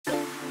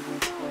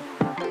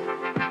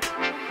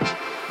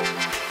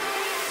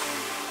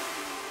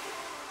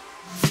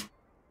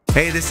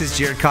Hey, this is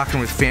Jared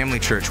Cochran with Family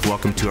Church.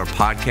 Welcome to our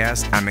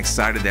podcast. I'm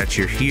excited that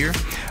you're here.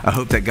 I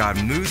hope that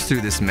God moves through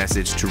this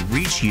message to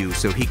reach you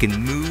so he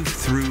can move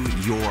through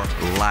your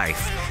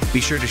life. Be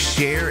sure to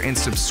share and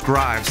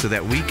subscribe so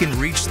that we can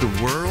reach the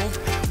world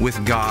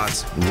with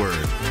God's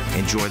word.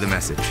 Enjoy the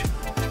message.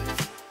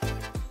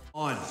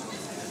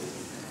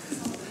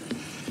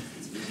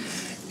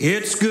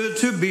 It's good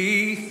to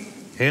be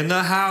in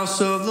the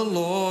house of the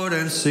Lord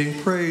and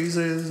sing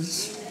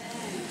praises.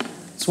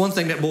 It's one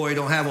thing that boy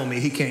don't have on me.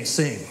 He can't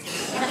sing.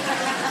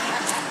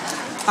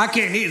 I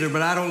can't either,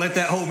 but I don't let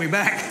that hold me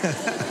back.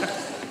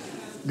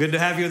 Good to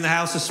have you in the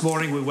house this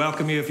morning. We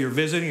welcome you if you're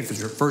visiting. If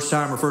it's your first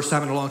time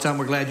in a long time,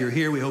 we're glad you're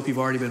here. We hope you've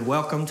already been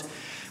welcomed.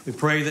 We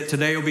pray that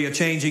today will be a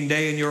changing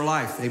day in your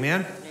life.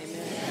 Amen?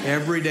 Amen.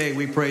 Every day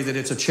we pray that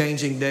it's a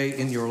changing day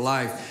in your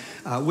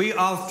life. We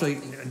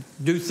often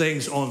do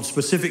things on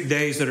specific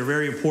days that are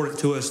very important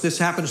to us. This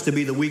happens to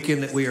be the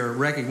weekend that we are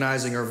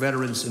recognizing our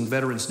veterans and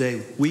Veterans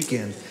Day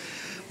weekend.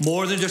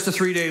 More than just a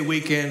 3-day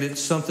weekend, it's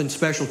something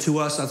special to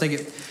us. I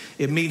think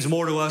it means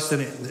more to us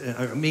than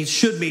it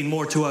should mean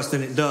more to us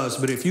than it does.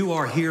 But if you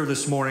are here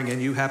this morning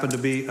and you happen to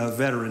be a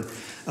veteran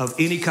of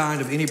any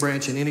kind, of any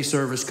branch, in any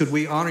service, could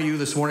we honor you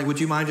this morning? Would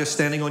you mind just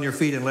standing on your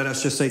feet and let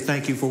us just say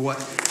thank you for what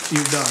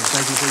you've done?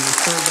 Thank you for your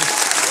service.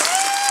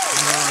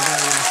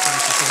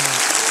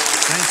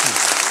 Thank you.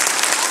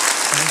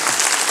 Thank you.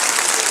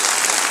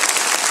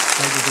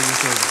 Thank you for your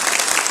service.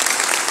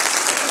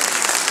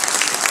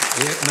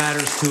 It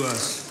matters to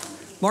us.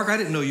 Mark, I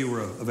didn't know you were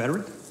a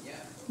veteran. Yeah.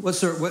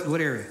 What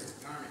area?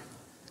 Army.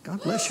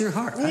 God bless your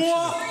heart.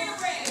 Well,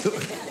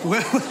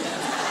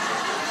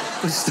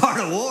 let's start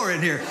a war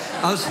in here.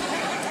 I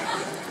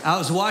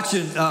was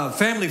watching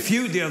Family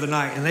Feud the other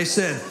night, and they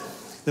said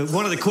that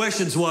one of the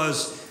questions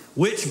was,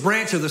 which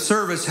branch of the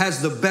service has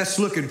the best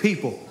looking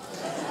people?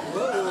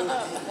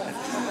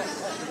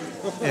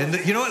 And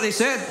you know what they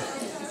said?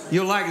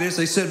 You'll like this.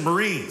 They said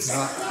Marines.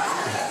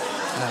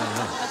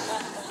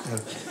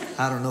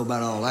 I don't know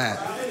about all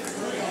that.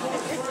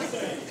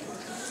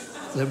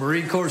 The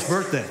Marine Corps'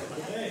 birthday.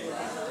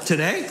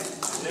 Today?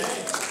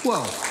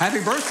 Well,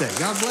 happy birthday.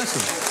 God bless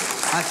them.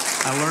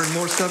 I learn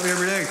more stuff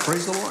every day.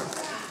 Praise the Lord.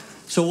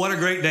 So what a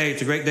great day.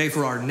 It's a great day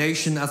for our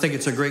nation. I think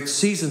it's a great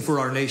season for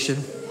our nation.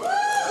 I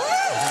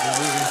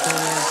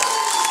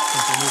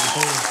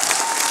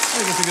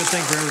think it's a good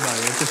thing for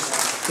everybody.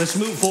 Let's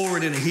move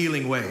forward in a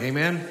healing way.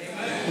 Amen?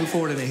 Move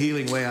forward in a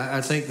healing way. I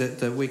think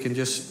that we can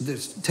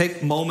just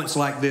take moments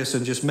like this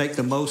and just make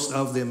the most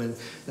of them. And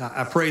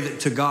I pray that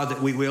to God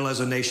that we will,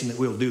 as a nation, that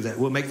we'll do that.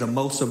 We'll make the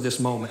most of this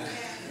moment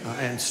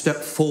and step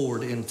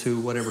forward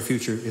into whatever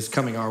future is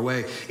coming our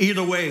way.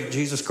 Either way,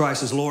 Jesus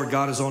Christ is Lord.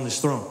 God is on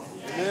his throne.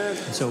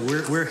 And so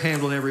we're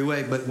handling every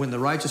way. But when the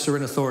righteous are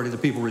in authority, the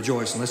people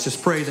rejoice. And let's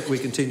just pray that we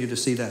continue to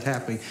see that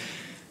happening.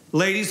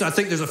 Ladies, I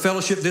think there's a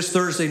fellowship this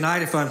Thursday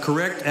night, if I'm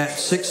correct, at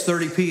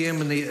 6:30 p.m.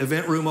 in the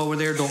event room over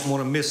there. Don't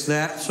want to miss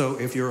that. So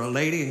if you're a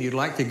lady and you'd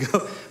like to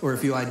go, or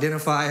if you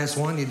identify as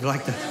one, you'd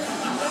like to.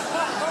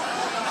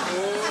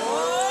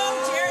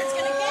 Oh, Jared's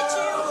going to get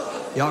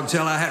you. Y'all can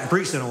tell I hadn't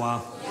preached in a while.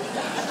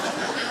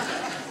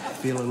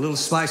 Feel a little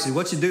spicy.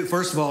 What you do,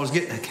 first of all, is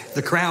get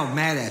the crowd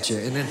mad at you,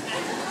 and then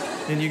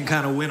you can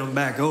kind of win them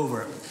back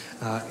over.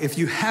 If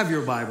you have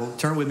your Bible,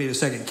 turn with me to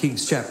 2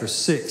 Kings chapter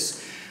 6.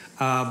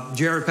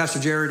 Pastor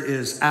Jared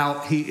is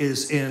out. He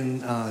is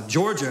in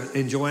Georgia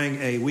enjoying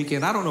a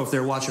weekend. I don't know if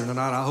they're watching or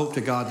not. I hope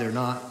to God they're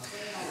not.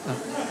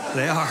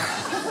 They are.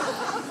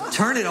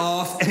 Turn it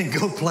off and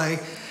go play.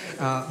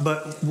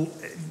 But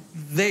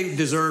they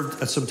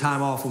deserved some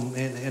time off,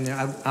 and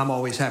I'm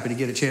always happy to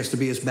get a chance to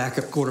be his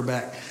backup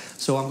quarterback.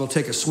 So I'm going to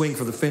take a swing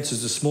for the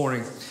fences this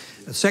morning.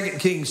 2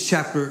 Kings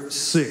chapter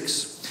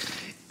 6.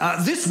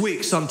 This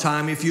week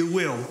sometime, if you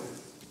will,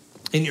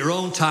 in your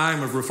own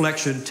time of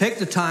reflection, take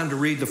the time to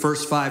read the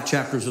first 5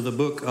 chapters of the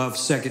book of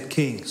 2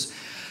 Kings.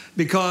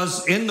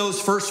 Because in those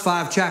first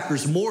 5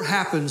 chapters, more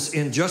happens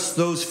in just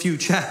those few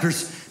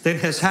chapters than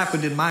has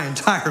happened in my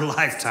entire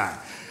lifetime.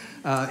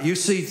 You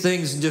see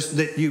things just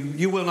that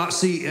you will not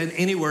see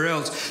anywhere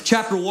else.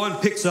 Chapter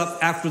 1 picks up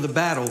after the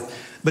battle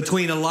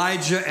between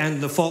Elijah and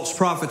the false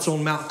prophets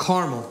on Mount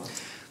Carmel.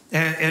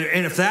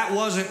 And if that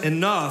wasn't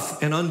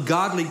enough, an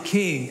ungodly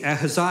king,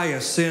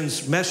 Ahaziah,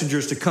 sends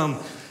messengers to come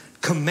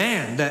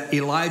command that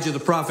Elijah the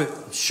prophet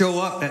show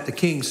up at the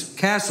king's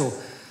castle,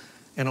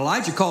 and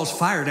Elijah calls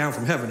fire down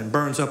from heaven and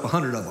burns up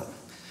 100 of them.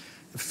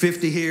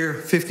 50 here,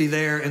 50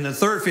 there, and the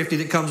third 50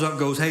 that comes up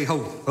goes, hey,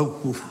 ho.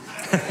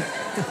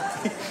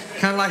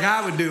 Kind of like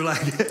I would do,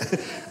 like,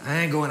 I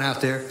ain't going out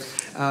there.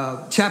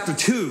 Chapter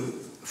 2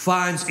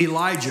 finds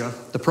Elijah,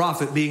 the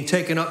prophet, being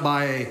taken up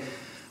by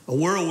a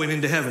whirlwind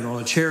into heaven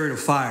on a chariot of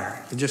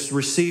fire, just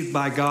received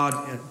by God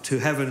to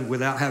heaven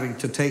without having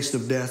to taste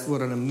of death.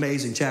 What an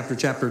amazing chapter.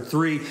 Chapter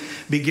 3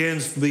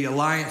 begins the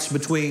alliance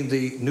between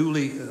the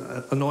newly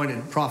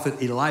anointed prophet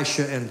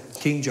Elisha and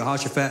King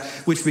Jehoshaphat,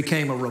 which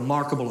became a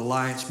remarkable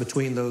alliance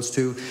between those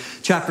two.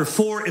 Chapter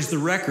 4 is the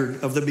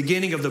record of the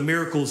beginning of the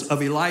miracles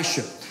of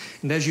Elisha.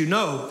 And as you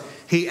know,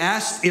 he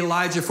asked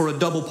Elijah for a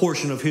double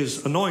portion of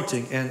his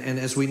anointing. And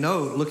as we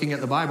know, looking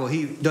at the Bible,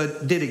 he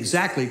did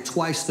exactly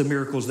twice the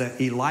miracles that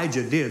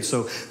Elijah did.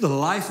 So the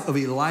life of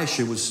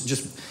Elisha was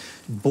just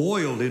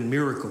boiled in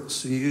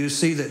miracles. You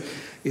see that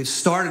it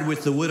started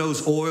with the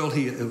widow's oil.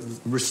 He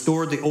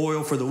restored the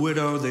oil for the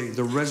widow,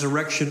 the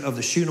resurrection of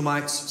the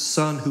Shunammite's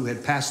son who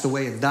had passed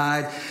away and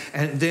died,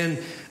 and then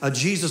a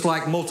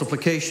Jesus-like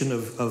multiplication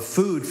of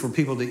food for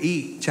people to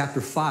eat.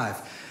 Chapter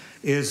 5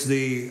 is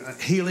the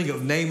healing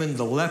of Naaman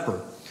the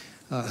leper,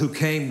 who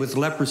came with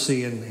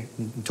leprosy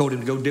and told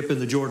him to go dip in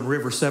the Jordan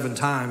River 7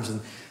 times,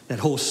 and that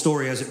whole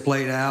story as it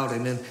played out.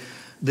 And then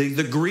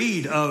the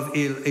greed of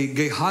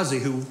Gehazi,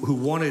 who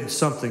wanted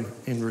something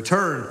in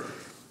return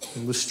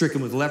and was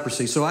stricken with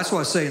leprosy. So that's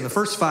why I say in the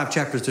first 5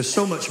 chapters, there's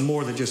so much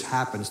more that just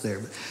happens there.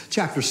 But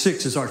chapter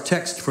 6 is our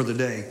text for the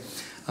day.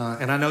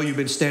 And I know you've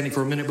been standing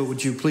for a minute, but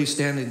would you please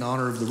stand in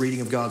honor of the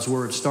reading of God's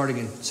word, starting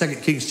in 2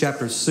 Kings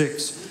chapter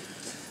 6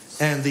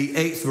 and the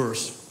 8th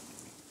verse.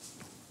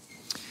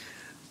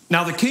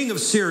 Now the king of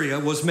Syria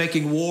was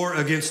making war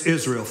against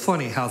Israel.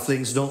 Funny how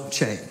things don't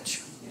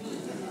change.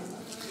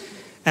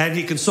 And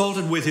he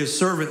consulted with his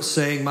servants,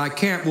 saying, my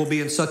camp will be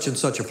in such and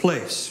such a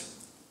place.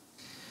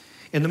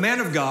 And the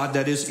man of God,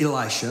 that is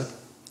Elisha,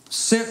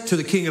 sent to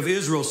the king of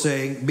Israel,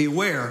 saying,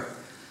 beware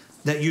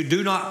that you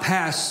do not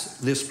pass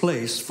this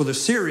place, for the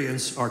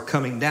Syrians are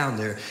coming down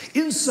there.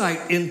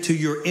 Insight into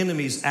your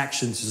enemy's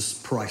actions is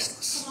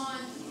priceless.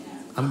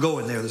 I'm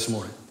going there this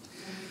morning.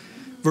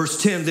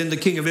 Verse 10, then the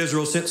king of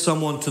Israel sent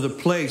someone to the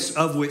place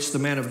of which the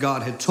man of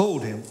God had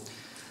told him.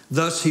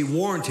 Thus he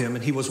warned him,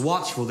 and he was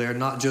watchful there,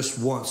 not just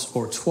once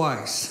or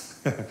twice.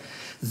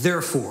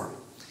 Therefore,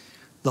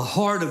 the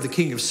heart of the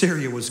king of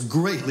Syria was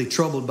greatly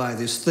troubled by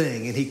this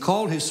thing, and he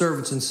called his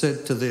servants and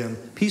said to them,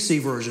 PC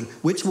version,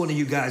 which one of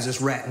you guys is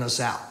ratting us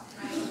out?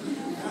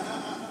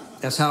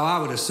 That's how I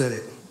would have said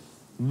it.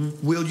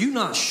 Will you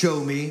not show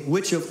me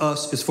which of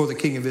us is for the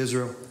king of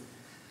Israel?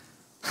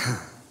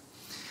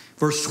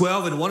 Verse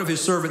 12, and one of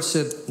his servants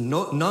said,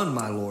 no, none,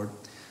 my lord,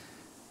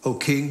 O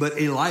king, but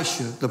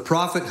Elisha, the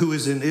prophet who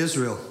is in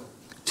Israel,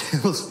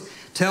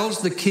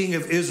 tells the king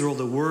of Israel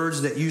the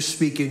words that you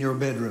speak in your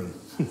bedroom.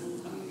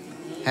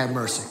 Have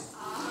mercy.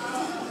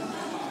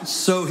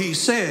 So he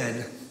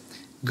said,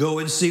 go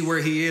and see where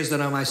he is,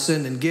 that I might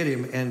send and get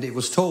him. And it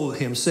was told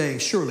him, saying,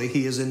 surely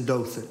he is in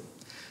Dothan.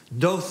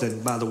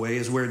 Dothan, by the way,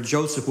 is where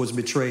Joseph was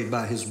betrayed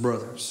by his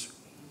brothers.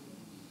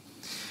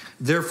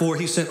 Therefore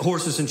he sent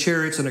horses and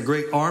chariots and a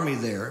great army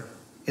there,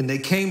 and they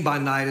came by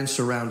night and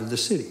surrounded the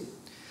city.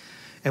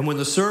 And when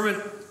the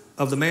servant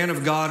of the man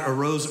of God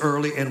arose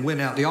early and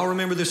went out. Do y'all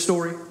remember this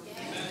story?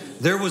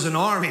 There was an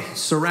army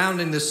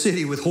surrounding the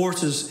city with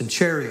horses and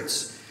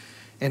chariots.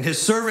 And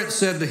his servant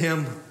said to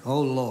him,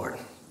 O Lord,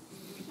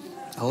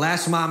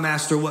 alas, my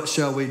master, what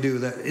shall we do?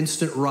 That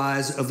instant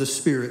rise of the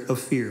spirit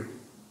of fear.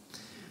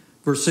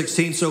 Verse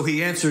 16, so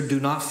he answered, do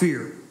not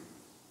fear,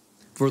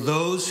 for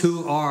those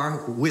who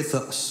are with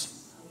us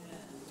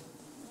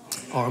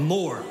are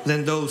more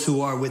than those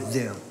who are with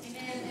them.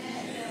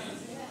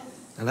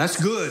 And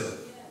that's good.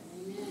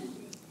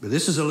 But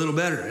this is a little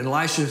better. And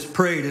Elisha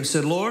prayed and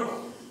said, Lord,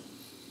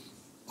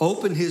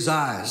 open his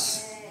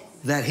eyes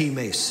that he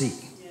may see.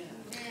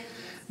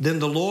 Then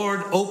the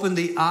Lord opened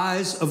the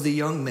eyes of the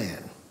young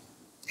man,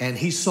 and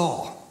he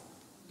saw.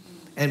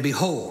 And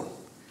behold,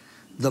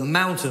 the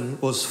mountain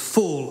was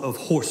full of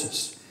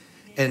horses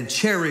and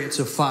chariots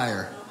of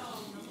fire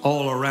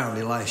all around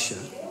Elisha.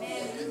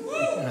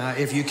 Now,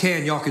 if you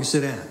can, y'all can sit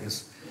down.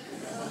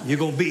 You're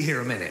going to be here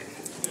a minute.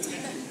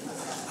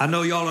 I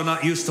know y'all are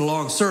not used to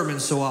long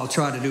sermons, so I'll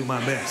try to do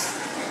my best.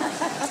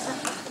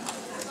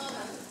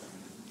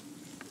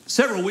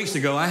 Several weeks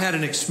ago, I had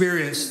an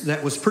experience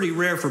that was pretty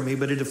rare for me,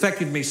 but it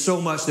affected me so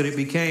much that it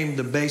became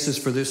the basis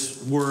for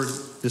this word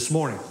this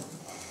morning.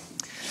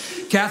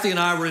 Kathy and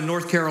I were in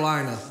North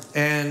Carolina,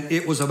 and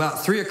it was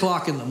about 3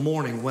 o'clock in the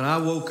morning when I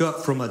woke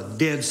up from a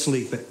dead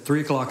sleep at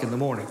 3 o'clock in the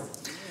morning.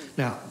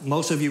 Now,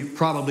 most of you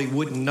probably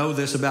wouldn't know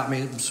this about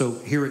me, so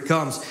here it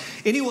comes.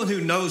 Anyone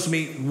who knows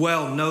me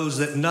well knows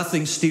that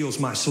nothing steals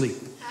my sleep.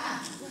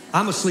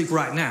 I'm asleep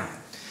right now.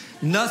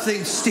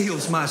 Nothing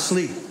steals my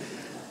sleep.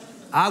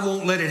 I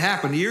won't let it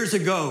happen. Years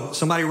ago,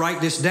 somebody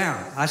write this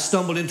down. I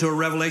stumbled into a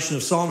revelation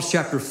of Psalms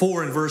chapter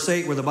 4 and verse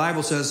 8 where the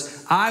Bible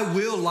says, I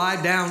will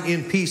lie down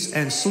in peace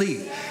and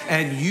sleep,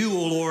 and you,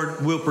 O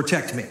Lord, will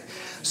protect me.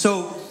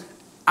 So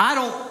I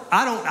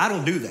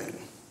don't do that.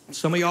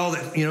 Some of y'all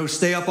that,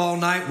 stay up all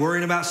night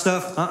worrying about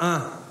stuff,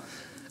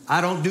 I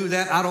don't do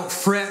that. I don't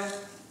fret.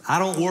 I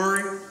don't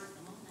worry.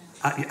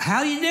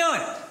 How do you do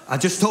it? I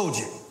just told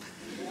you.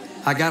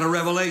 I got a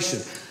revelation.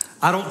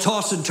 I don't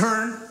toss and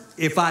turn.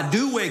 If I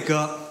do wake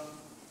up,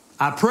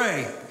 I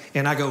pray,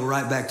 and I go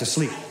right back to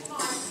sleep.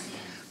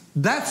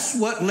 That's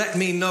what let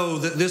me know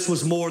that this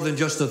was more than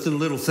just a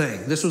little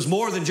thing. This was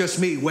more than just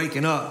me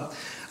waking up.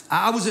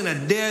 I was in a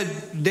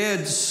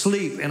dead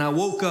sleep, and I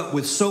woke up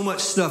with so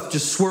much stuff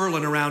just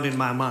swirling around in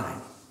my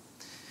mind.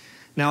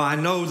 Now, I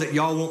know that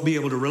y'all won't be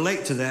able to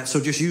relate to that, so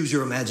just use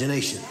your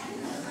imagination.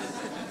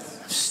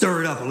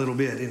 Stir it up a little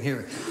bit in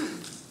here.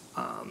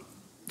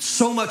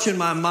 so much in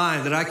my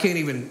mind that I can't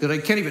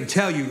even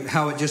tell you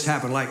how it just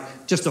happened.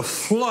 Like just a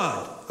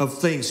flood of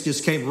things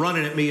just came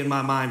running at me in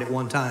my mind at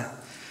one time.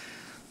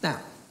 Now,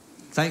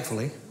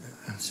 thankfully,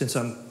 since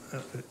I'm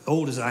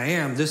old as I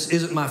am, this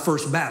isn't my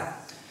first battle.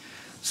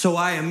 So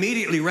I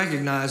immediately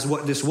recognized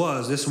what this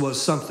was. This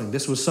was something.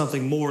 This was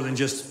something more than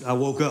just I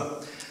woke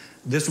up.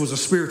 This was a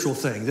spiritual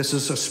thing.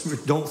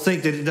 Don't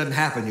think that it doesn't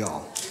happen,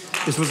 y'all.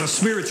 This was a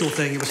spiritual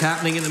thing. It was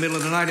happening in the middle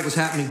of the night. It was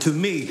happening to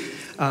me.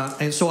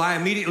 And so I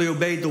immediately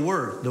obeyed the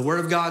word. The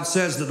word of God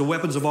says that the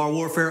weapons of our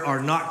warfare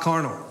are not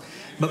carnal,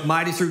 but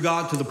mighty through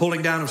God to the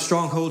pulling down of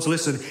strongholds.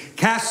 Listen,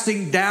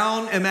 casting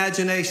down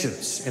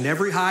imaginations and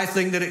every high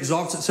thing that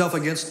exalts itself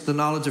against the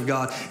knowledge of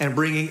God, and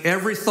bringing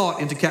every thought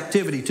into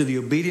captivity to the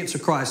obedience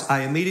of Christ.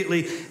 I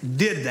immediately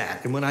did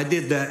that. And when I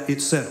did that,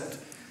 it settled.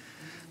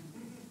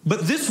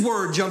 But this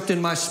word jumped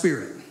in my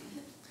spirit.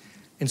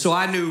 And so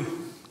I knew,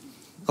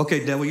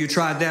 okay, devil, you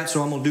tried that,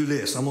 so I'm going to do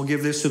this. I'm going to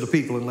give this to the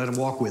people and let them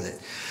walk with it.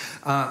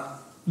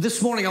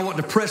 This morning, I want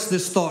to press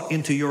this thought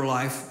into your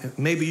life.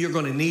 Maybe you're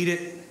going to need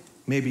it.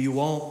 Maybe you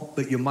won't,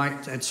 but you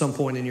might at some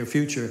point in your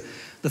future.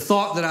 The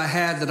thought that I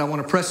had that I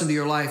want to press into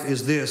your life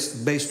is this,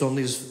 based on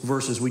these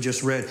verses we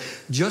just read.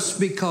 Just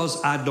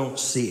because I don't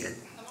see it.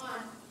 Come on.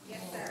 Yes,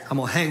 sir. I'm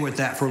going to hang with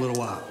that for a little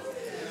while.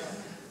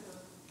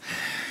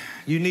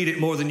 You need it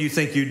more than you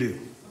think you do.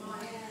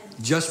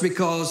 Just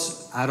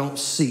because I don't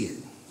see it.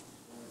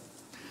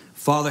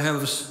 Father, have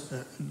us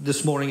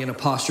this morning in a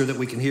posture that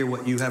we can hear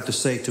what you have to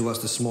say to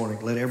us this morning.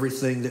 Let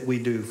everything that we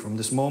do from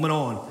this moment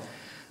on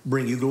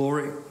bring you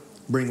glory,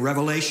 bring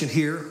revelation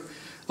here.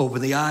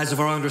 Open the eyes of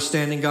our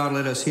understanding, God.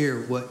 Let us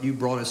hear what you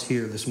brought us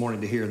here this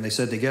morning to hear. And they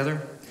said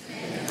together,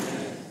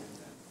 amen.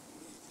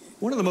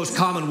 One of the most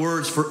common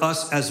words for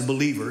us as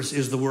believers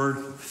is the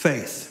word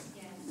faith.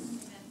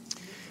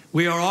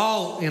 We are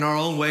all, in our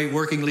own way,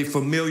 workingly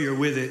familiar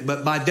with it.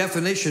 But by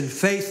definition,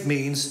 faith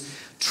means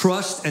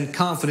trust and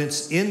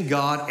confidence in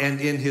God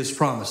and in his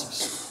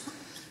promises.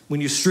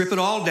 When you strip it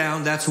all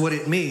down, that's what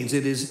it means.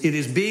 It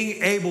is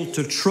being able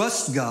to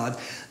trust God,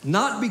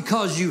 not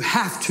because you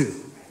have to,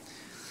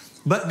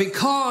 but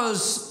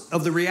because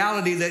of the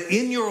reality that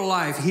in your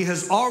life, he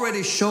has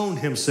already shown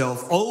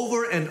himself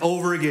over and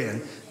over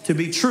again to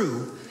be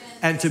true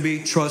and to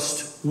be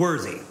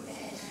trustworthy.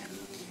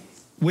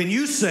 When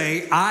you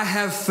say, I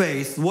have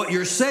faith, what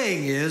you're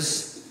saying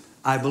is,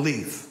 I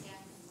believe.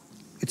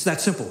 It's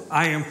that simple.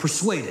 I am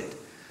persuaded.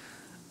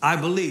 I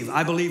believe.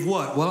 I believe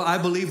what? Well, I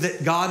believe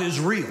that God is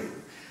real.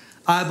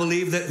 I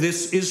believe that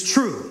this is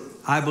true.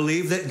 I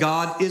believe that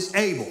God is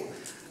able.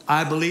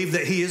 I believe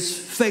that he is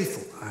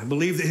faithful. I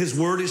believe that his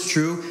word is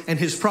true and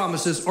his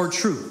promises are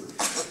true.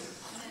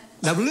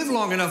 Now, we live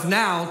long enough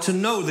now to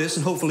know this,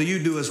 and hopefully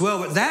you do as well,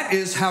 but that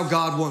is how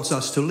God wants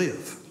us to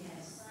live.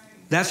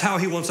 That's how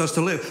he wants us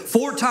to live.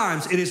 4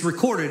 times it is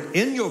recorded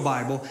in your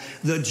Bible,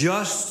 the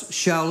just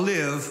shall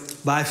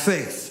live by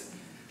faith.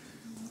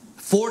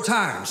 4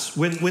 times.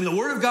 When the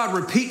Word of God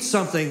repeats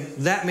something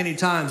that many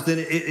times, then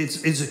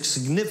it's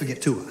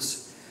significant to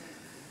us.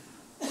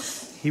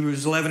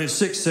 Hebrews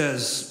 11:6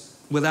 says,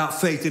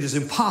 without faith it is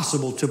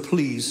impossible to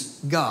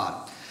please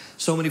God.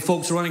 So many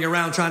folks running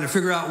around trying to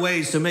figure out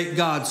ways to make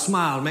God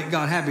smile, make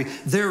God happy.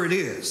 There it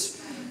is.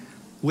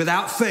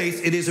 Without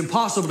faith, it is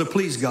impossible to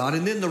please God.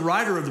 And then the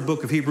writer of the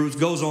book of Hebrews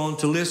goes on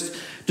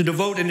to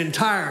devote an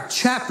entire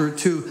chapter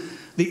to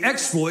the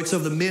exploits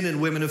of the men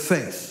and women of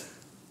faith,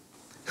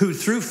 who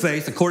through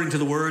faith, according to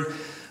the word,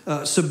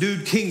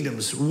 subdued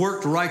kingdoms,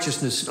 worked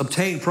righteousness,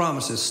 obtained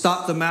promises,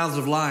 stopped the mouths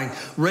of lying,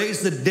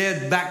 raised the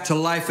dead back to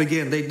life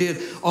again. They did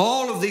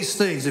all of these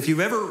things. If you've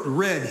ever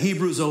read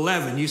Hebrews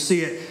 11, you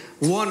see it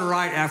one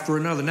right after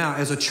another. Now,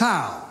 as a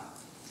child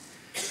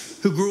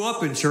who grew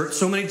up in church,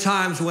 so many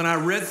times when I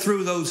read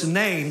through those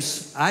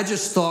names, I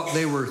just thought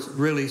they were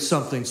really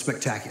something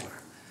spectacular.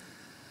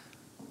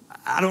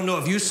 I don't know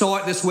if you saw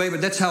it this way,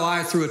 but that's how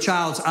I, through a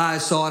child's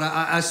eyes, saw it.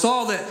 I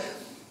saw that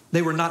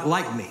they were not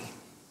like me.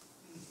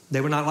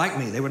 They were not like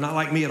me. They were not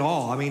like me at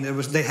all. I mean,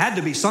 they had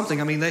to be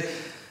something. I mean,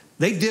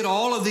 they did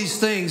all of these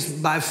things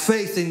by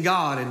faith in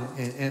God,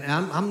 and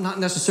I'm not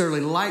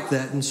necessarily like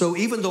that. And so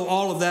even though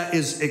all of that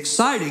is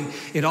exciting,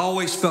 it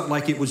always felt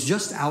like it was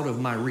just out of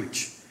my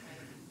reach.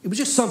 It was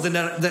just something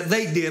that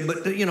they did,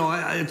 but, you know,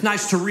 it's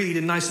nice to read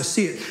and nice to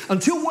see it.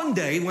 Until one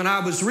day when I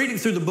was reading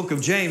through the book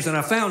of James, and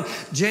I found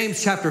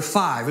James chapter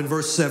 5 and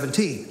verse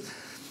 17.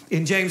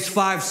 In James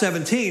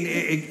 5:17,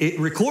 it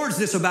records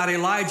this about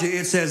Elijah.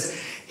 It says,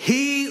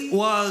 he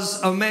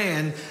was a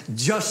man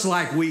just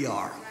like we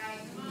are.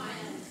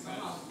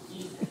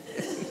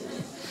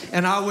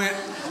 And I went,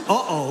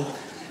 uh-oh.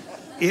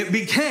 It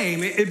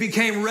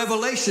became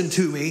revelation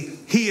to me.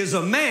 He is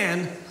a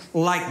man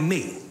like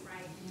me.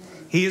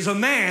 He is a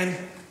man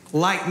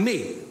like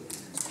me.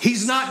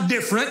 He's not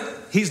different.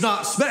 He's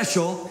not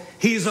special.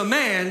 He's a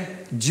man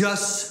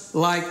just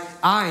like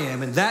I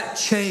am. And that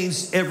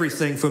changed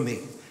everything for me.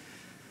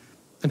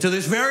 And to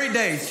this very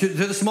day, to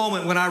this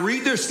moment, when I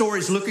read their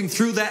stories looking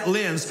through that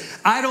lens,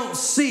 I don't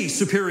see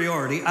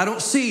superiority. I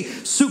don't see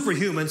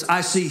superhumans.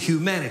 I see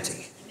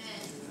humanity.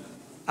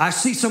 I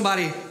see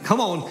somebody,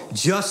 come on,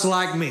 just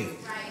like me.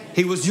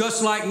 He was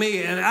just like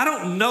me. And I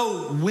don't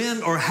know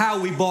when or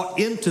how we bought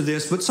into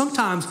this, but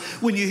sometimes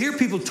when you hear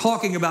people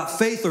talking about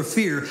faith or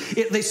fear,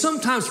 they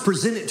sometimes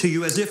present it to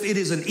you as if it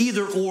is an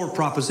either or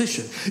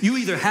proposition. You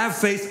either have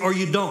faith or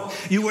you don't.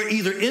 You are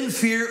either in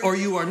fear or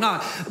you are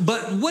not.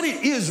 But what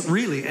it is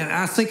really, and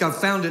I think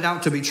I've found it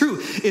out to be true,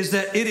 is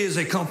that it is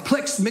a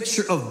complex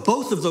mixture of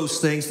both of those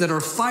things that are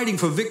fighting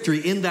for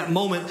victory in that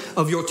moment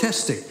of your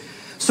testing.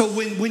 So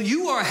when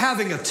you are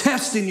having a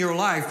test in your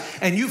life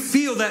and you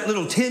feel that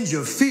little tinge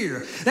of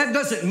fear, that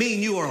doesn't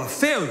mean you are a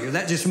failure.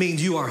 That just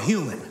means you are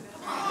human.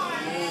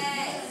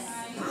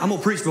 I'm going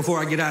to preach before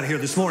I get out of here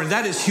this morning.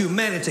 That is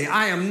humanity.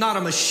 I am not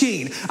a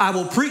machine. I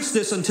will preach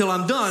this until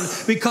I'm done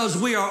because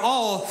we are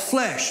all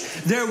flesh.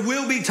 There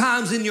will be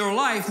times in your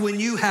life when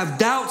you have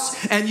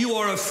doubts and you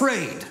are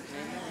afraid.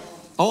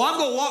 Oh, I'm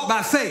going to walk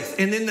by faith.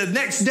 And then the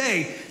next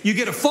day, you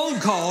get a phone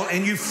call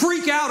and you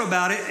freak out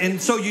about it.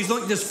 And so you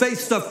think this faith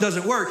stuff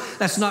doesn't work.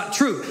 That's not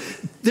true.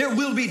 There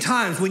will be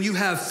times when you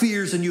have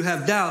fears and you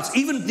have doubts.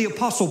 Even the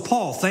Apostle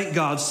Paul, thank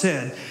God,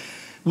 said,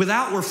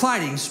 without were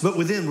fightings, but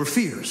within were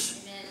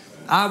fears.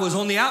 I was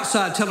on the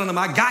outside telling them,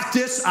 I got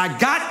this,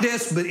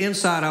 but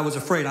inside I was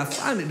afraid. I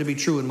find it to be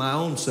true in my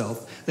own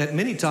self that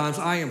many times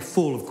I am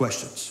full of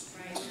questions.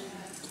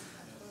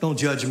 Don't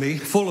judge me.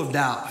 Full of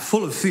doubt,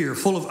 full of fear,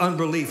 full of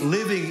unbelief,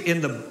 living in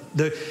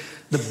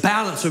the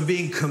balance of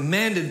being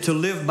commanded to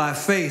live by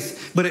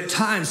faith, but at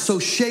times so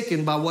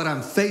shaken by what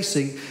I'm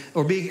facing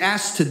or being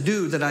asked to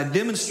do that I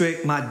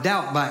demonstrate my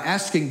doubt by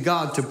asking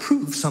God to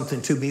prove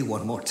something to me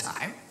one more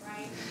time.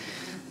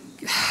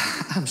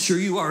 I'm sure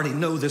you already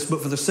know this,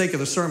 but for the sake of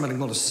the sermon, I'm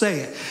going to say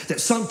it, that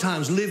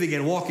sometimes living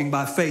and walking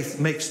by faith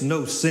makes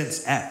no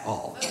sense at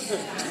all.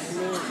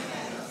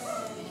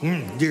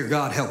 Dear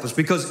God, help us,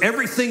 because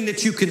everything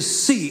that you can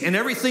see and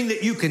everything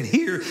that you can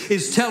hear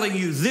is telling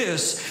you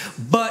this,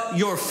 but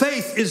your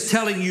faith is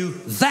telling you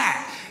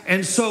that.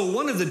 And so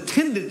one of the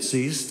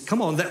tendencies,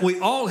 that we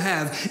all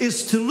have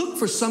is to look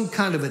for some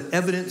kind of an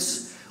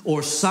evidence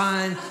or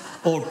sign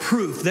or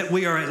proof that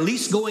we are at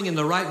least going in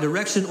the right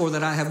direction or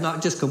that I have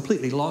not just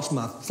completely lost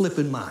my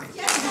flipping mind.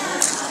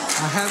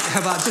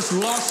 Have I just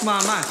lost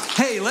my mind?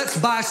 Hey, let's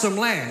buy some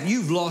land.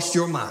 You've lost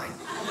your mind.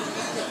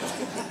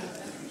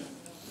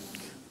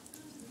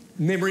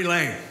 Memory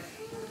lane.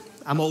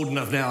 I'm old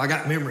enough now. I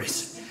got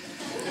memories.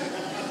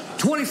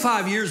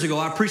 25 years ago,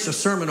 I preached a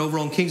sermon over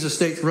on Kings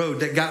Estates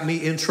Road that got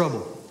me in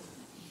trouble.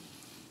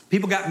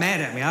 People got mad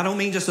at me. I don't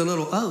mean just a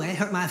little, that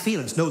hurt my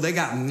feelings. No, they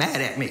got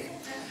mad at me.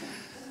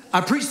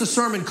 I preached a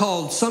sermon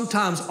called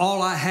Sometimes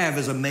All I Have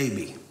Is a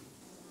Maybe.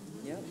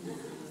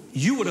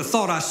 You would have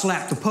thought I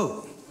slapped the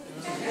Pope.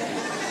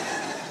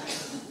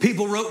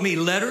 People wrote me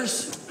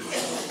letters.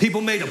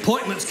 People made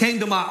appointments, came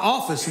to my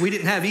office. We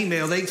didn't have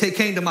email. They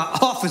came to my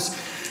office.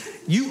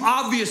 You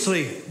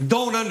obviously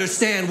don't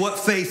understand what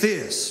faith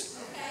is.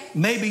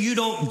 Maybe you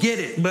don't get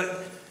it,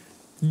 but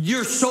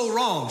you're so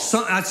wrong.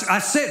 I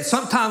said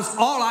sometimes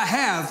all I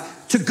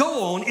have to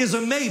go on is a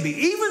maybe,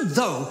 even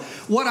though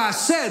what I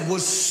said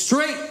was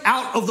straight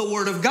out of the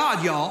Word of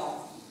God,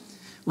 y'all.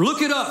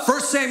 Look it up,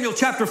 1 Samuel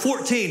chapter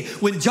 14.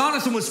 When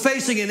Jonathan was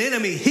facing an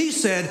enemy, he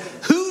said,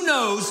 who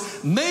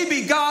knows,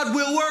 maybe God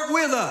will work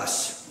with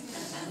us.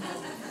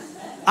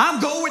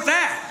 I'm going with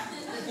that.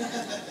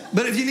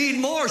 But if you need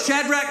more,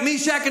 Shadrach,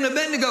 Meshach, and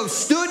Abednego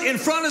stood in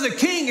front of the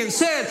king and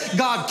said,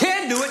 God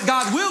can do it,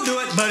 God will do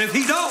it, but if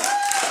he don't,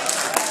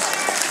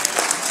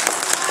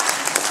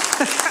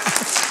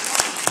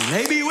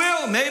 maybe he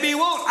will, maybe he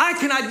won't. I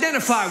can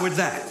identify with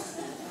that.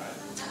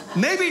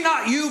 Maybe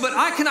not you, but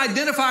I can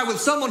identify with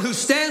someone who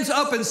stands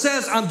up and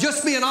says, I'm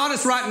just being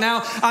honest right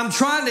now. I'm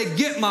trying to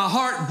get my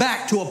heart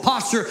back to a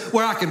posture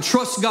where I can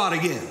trust God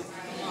again.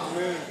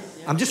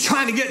 I'm just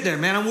trying to get there,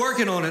 man. I'm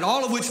working on it.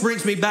 All of which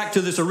brings me back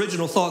to this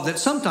original thought that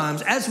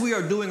sometimes as we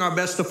are doing our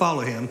best to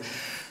follow him,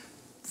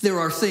 there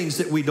are things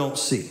that we don't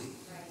see.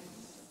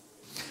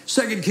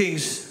 2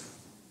 Kings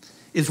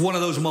is one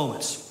of those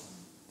moments.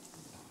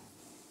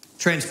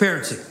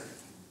 Transparency.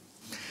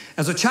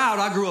 As a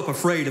child, I grew up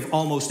afraid of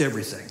almost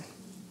everything.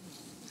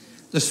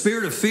 The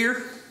spirit of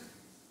fear.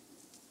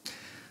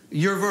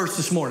 Your verse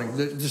this morning,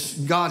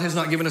 God has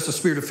not given us a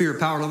spirit of fear,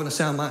 power, love, and a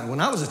sound mind.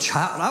 When I was a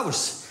child, I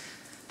was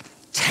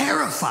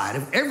terrified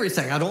of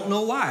everything. I don't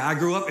know why. I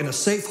grew up in a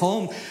safe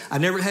home. I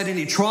never had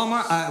any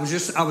trauma. I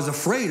was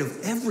afraid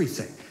of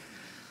everything.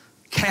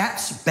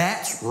 Cats,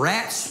 bats,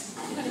 rats,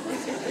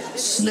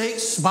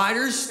 snakes,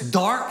 spiders,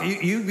 dark.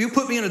 You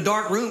put me in a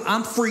dark room,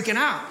 I'm freaking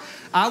out.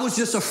 I was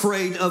just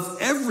afraid of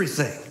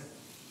everything.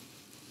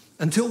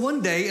 Until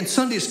one day in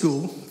Sunday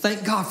school,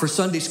 thank God for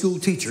Sunday school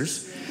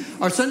teachers,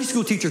 our Sunday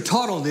school teacher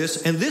taught on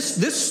this, and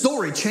this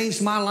story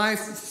changed my life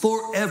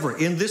forever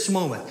in this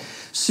moment.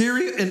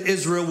 Syria and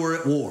Israel were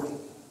at war.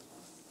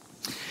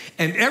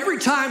 And every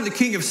time the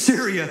king of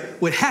Syria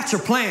would hatch a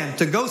plan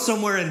to go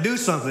somewhere and do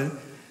something,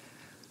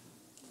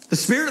 the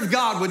Spirit of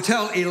God would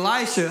tell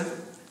Elisha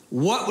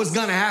what was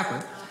going to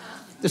happen.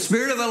 The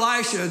spirit of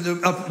Elisha,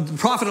 the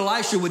prophet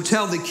Elisha would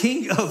tell the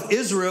king of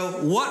Israel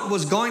what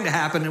was going to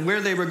happen and where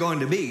they were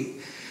going to be.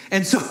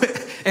 And so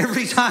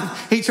every time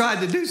he tried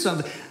to do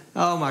something,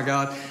 oh my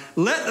God,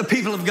 let the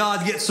people of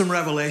God get some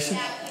revelation.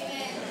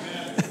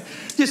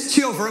 Just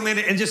chill for a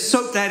minute and just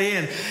soak that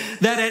in.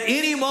 That at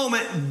any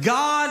moment,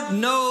 God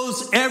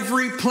knows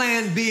every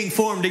plan being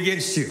formed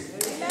against you.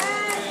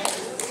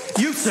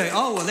 You say,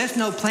 oh, well, there's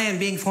no plan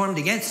being formed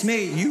against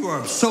me. You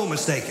are so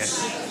mistaken.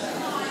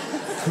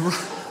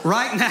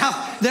 Right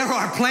now, there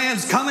are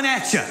plans coming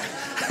at you.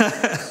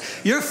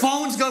 Your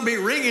phone's going to be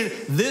ringing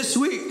this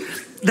week.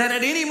 That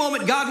at any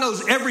moment, God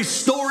knows every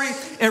story,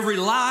 every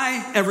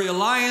lie, every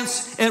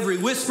alliance, every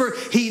whisper.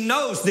 He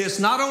knows this,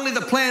 not only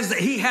the plans that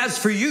he has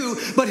for you,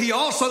 but he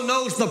also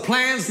knows the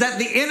plans that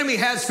the enemy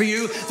has for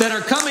you that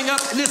are coming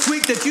up this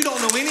week that you don't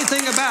know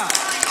anything about.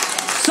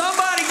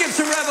 Somebody get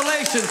some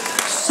revelation.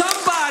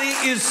 Somebody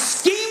is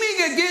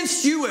scheming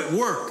against you at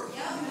work.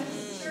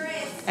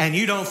 And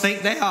you don't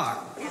think they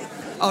are.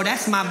 Oh,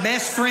 that's my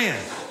best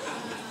friend.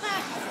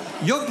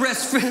 Your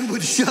best friend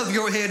would shove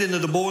your head into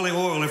the boiling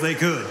oil if they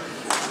could.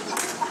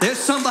 There's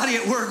somebody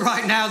at work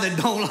right now that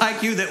don't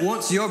like you, that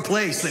wants your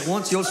place, that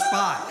wants your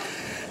spot.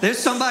 There's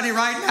somebody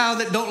right now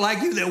that don't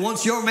like you, that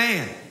wants your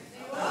man.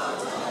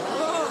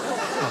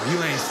 Oh, you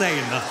ain't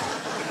saying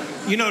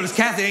nothing. You notice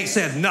Kathy ain't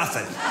said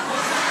nothing.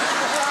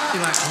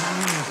 You're like,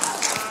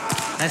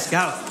 let's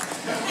go.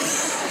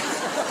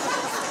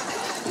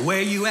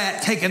 Where you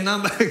at? Take a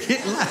number.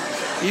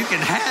 You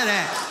can have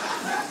that.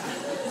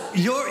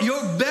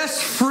 Your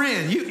best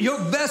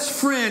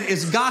friend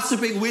is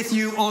gossiping with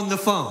you on the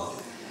phone.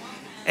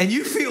 And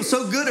you feel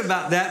so good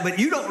about that, but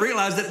you don't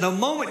realize that the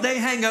moment they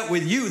hang up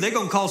with you, they're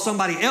going to call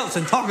somebody else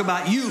and talk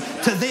about you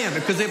to them.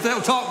 Because if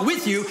they'll talk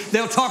with you,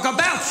 they'll talk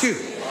about you.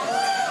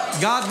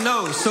 God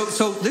knows.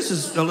 So this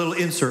is a little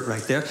insert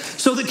right there.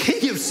 So the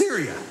king of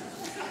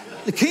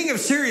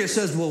Syria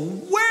says, well,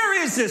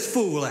 where is this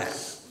fool at?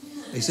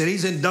 He said,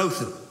 he's in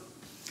Dothan.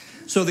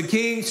 So the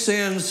king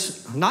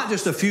sends not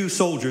just a few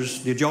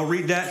soldiers. Did y'all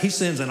read that? He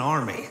sends an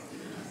army.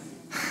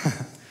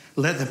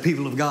 Let the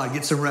people of God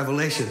get some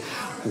revelation.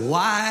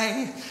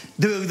 Why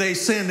do they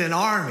send an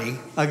army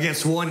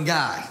against one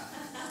guy?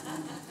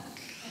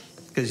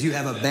 Because you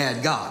have a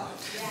bad God.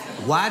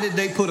 Why did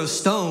they put a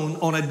stone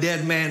on a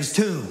dead man's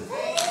tomb?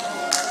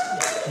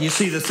 You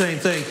see the same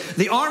thing.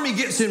 The army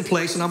gets in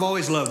place, and I've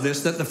always loved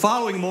this, that the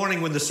following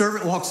morning when the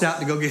servant walks out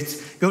to go to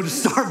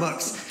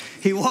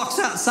Starbucks, he walks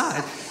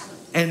outside,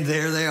 and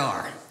there they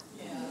are.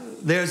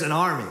 There's an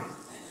army.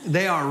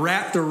 They are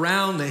wrapped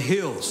around the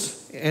hills.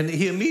 And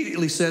he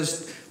immediately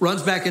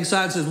runs back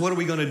inside and says, what are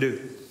we going to do?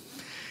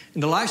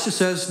 And Elisha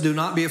says, do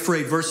not be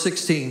afraid. Verse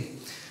 16,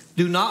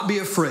 do not be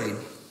afraid,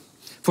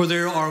 for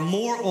there are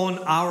more on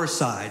our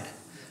side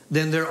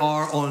than there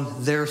are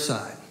on their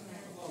side.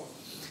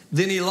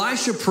 Then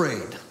Elisha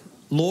prayed,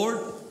 Lord,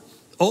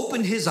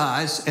 open his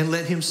eyes and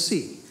let him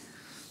see.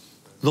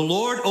 The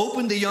Lord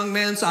opened the young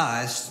man's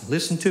eyes.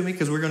 Listen to me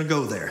because we're going to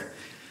go there.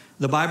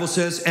 The Bible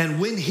says,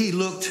 and when he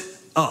looked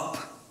up.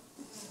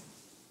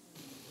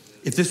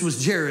 If this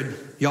was Jared,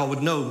 y'all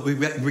would know we're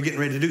getting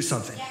ready to do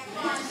something.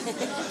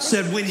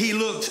 Said when he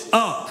looked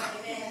up.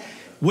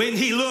 When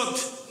he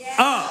looked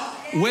up.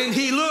 When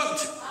he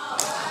looked.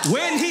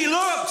 When he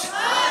looked.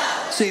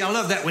 See, I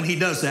love that when he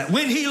does that.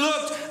 When he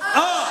looked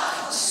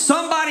up.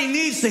 Somebody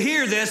needs to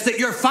hear this, that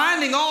you're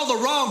finding all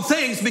the wrong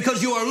things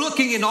because you are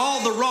looking in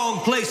all the wrong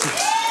places.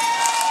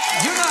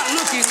 You're not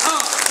looking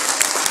up.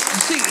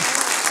 You see,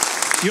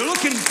 you're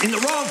looking in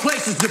the wrong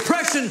places.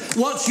 Depression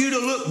wants you to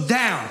look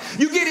down.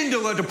 You get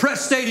into a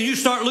depressed state and you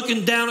start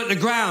looking down at the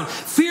ground.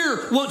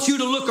 Fear wants you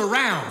to look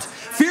around.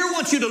 Fear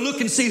wants you to look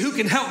and see who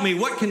can help me,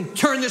 what can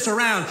turn this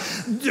around.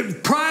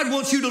 Pride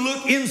wants you to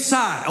look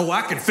inside. Oh,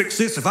 I can fix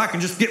this if I can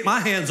just get my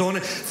hands on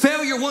it.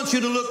 Failure wants you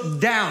to look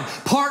down.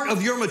 Part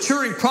of your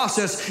maturing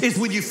process is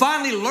when you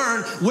finally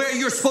learn where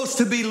you're supposed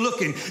to be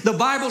looking. The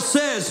Bible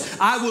says,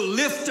 I will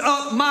lift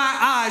up my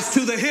eyes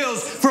to the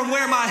hills from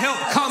where my help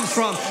comes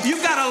from.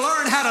 You've got to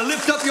learn how to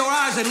lift up your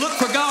eyes and look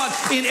for God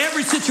in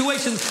every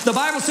situation. The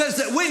Bible says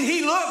that when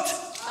he looked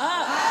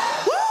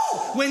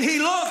up, when he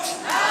looked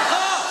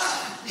up,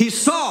 he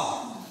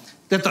saw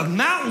that the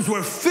mountains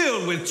were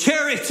filled with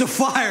chariots of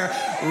fire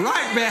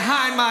right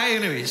behind my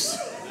enemies.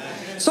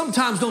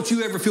 Sometimes don't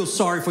you ever feel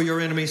sorry for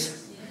your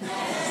enemies?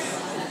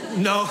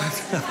 No.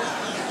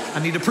 I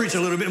need to preach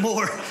a little bit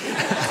more.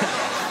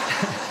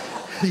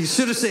 You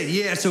should have said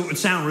yes so it would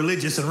sound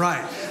religious and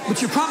right.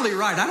 But you're probably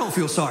right. I don't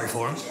feel sorry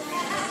for them.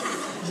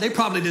 They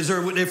probably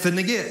deserve what they're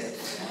finna get.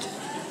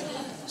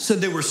 Said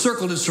they were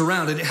circled and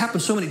surrounded. It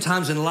happens so many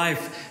times in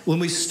life when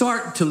we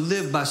start to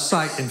live by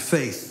sight and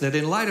faith, that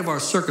in light of our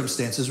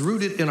circumstances,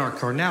 rooted in our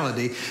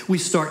carnality, we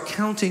start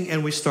counting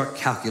and we start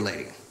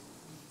calculating.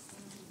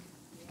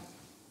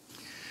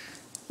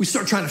 We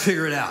start trying to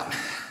figure it out.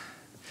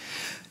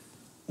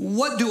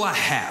 What do I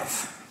have?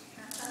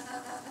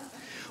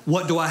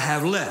 What do I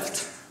have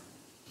left?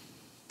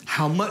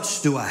 How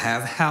much do I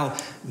have? How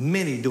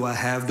many do I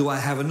have? Do I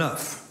have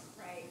enough?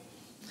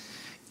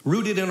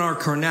 Rooted in our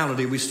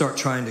carnality, we start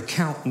trying to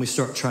count and we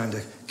start trying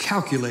to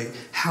calculate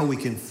how we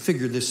can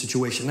figure this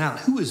situation out.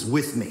 Who is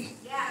with me?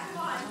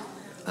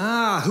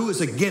 Who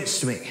is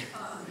against me?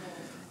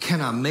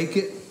 Can I make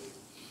it?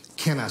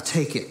 Can I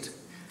take it?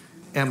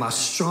 Am I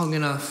strong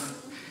enough?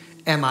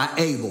 Am I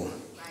able?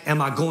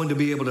 Am I going to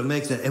be able to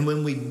make that? And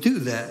when we do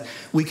that,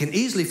 we can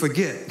easily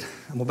forget.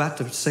 I'm about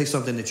to say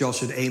something that y'all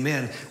should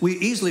amen. We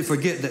easily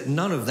forget that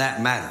none of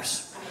that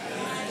matters.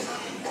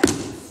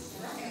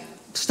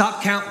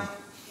 Stop counting.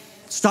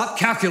 Stop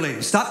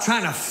calculating. Stop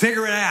trying to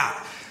figure it out.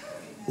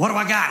 What do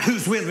I got?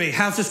 Who's with me?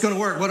 How's this going to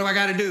work? What do I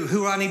got to do? Who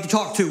do I need to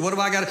talk to? What do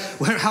I got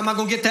to, how am I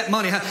going to get that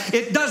money?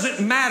 It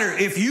doesn't matter.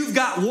 If you've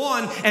got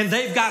one and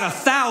they've got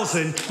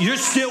 1,000, you're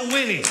still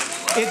winning.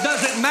 It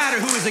doesn't matter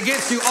who is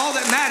against you. All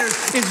that matters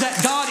is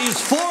that God is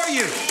for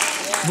you.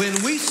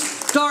 When we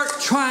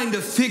start trying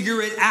to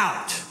figure it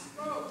out,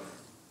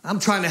 I'm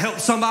trying to help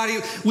somebody,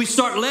 we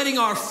start letting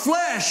our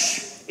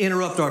flesh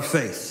interrupt our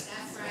faith.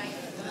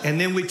 And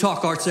then we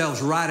talk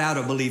ourselves right out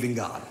of believing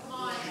God.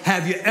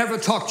 Have you ever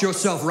talked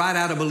yourself right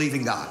out of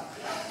believing God?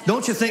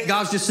 Don't you think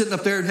God's just sitting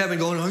up there in heaven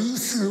going, are you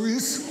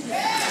serious?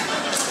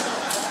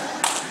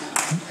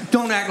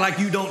 Don't act like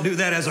you don't do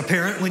that as a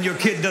parent when your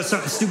kid does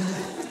something stupid.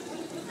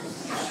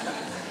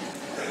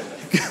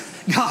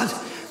 God,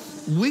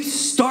 we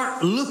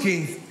start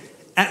looking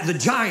at the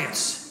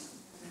giants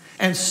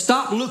and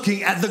stop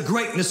looking at the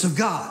greatness of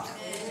God.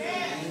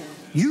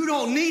 You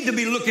don't need to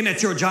be looking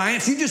at your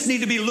giants. You just need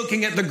to be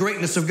looking at the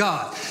greatness of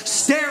God.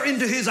 Stare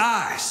into his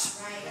eyes.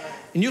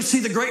 And you'll see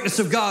the greatness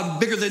of God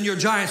bigger than your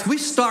giants. We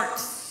stop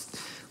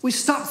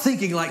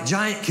thinking like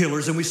giant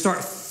killers and we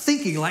start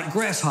thinking like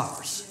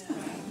grasshoppers.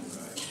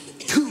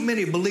 Too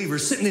many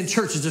believers sitting in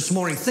churches this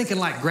morning thinking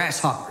like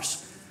grasshoppers.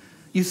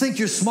 You think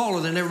you're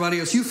smaller than everybody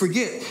else. You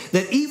forget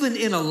that even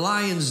in a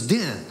lion's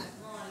den,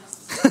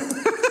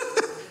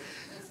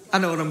 I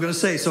know what I'm going to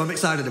say, so I'm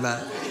excited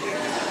about it.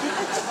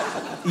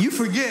 You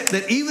forget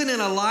that even in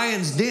a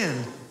lion's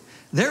den,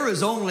 there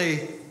is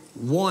only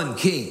one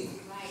king.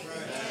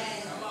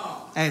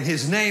 And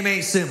his name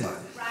ain't Simba.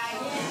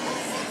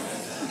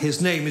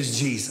 His name is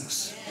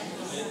Jesus.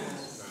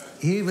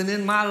 Even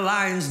in my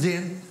lion's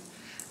den,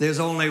 there's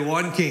only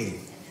one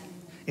king.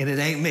 And it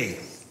ain't me.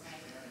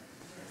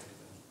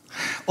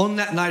 On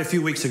that night a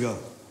few weeks ago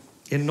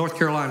in North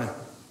Carolina,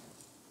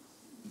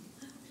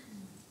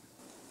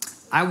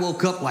 I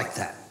woke up like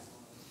that.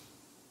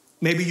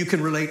 Maybe you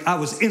can relate. I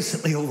was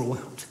instantly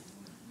overwhelmed.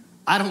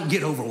 I don't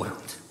get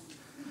overwhelmed.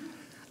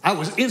 I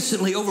was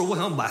instantly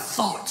overwhelmed by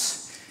thoughts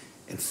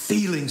and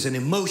feelings and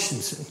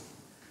emotions and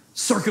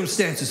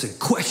circumstances and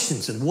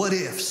questions and what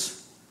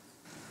ifs.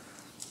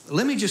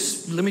 Let me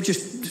just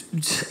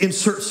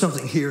insert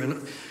something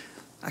here,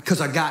 because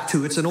I got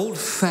to. It's an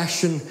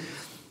old-fashioned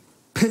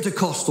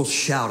Pentecostal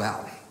shout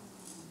out.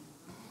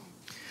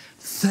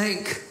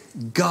 Thank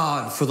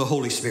God for the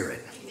Holy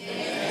Spirit.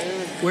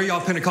 Where y'all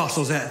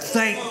Pentecostals at?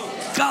 Thank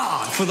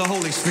God for the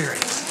Holy Spirit.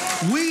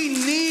 We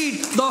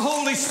need the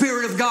Holy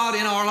Spirit of God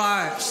in our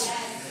lives.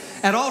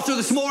 At altar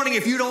this morning,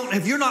 if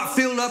you're not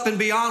filled up and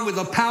beyond with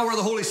the power of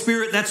the Holy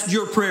Spirit, that's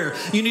your prayer.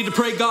 You need to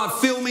pray, God,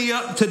 fill me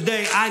up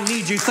today. I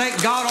need you.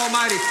 Thank God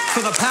Almighty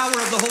for the power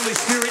of the Holy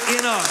Spirit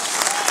in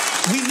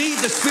us. We need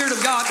the Spirit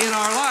of God in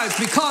our lives,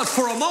 because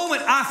for a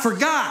moment I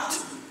forgot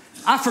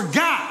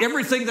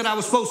everything that I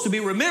was supposed to be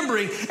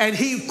remembering, and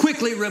he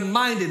quickly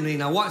reminded me.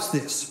 Now watch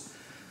this.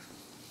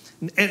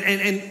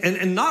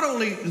 And not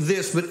only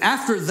this, but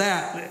after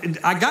that,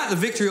 I got the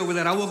victory over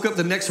that. I woke up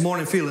the next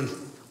morning feeling,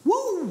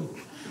 woo.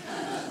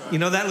 You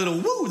know, that little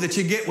woo that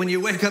you get when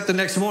you wake up the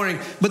next morning.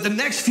 But the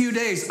next few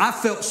days, I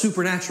felt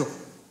supernatural.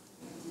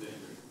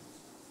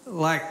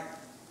 Like,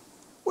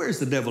 where's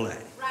the devil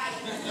at?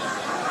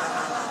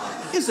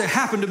 Is there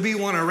happen to be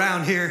one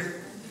around here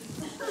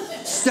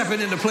stepping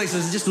into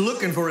places just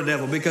looking for a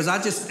devil? Because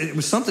it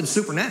was something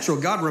supernatural.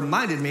 God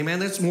reminded me, man,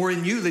 there's more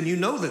in you than you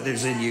know that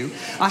there's in you.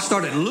 I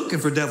started looking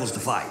for devils to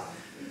fight.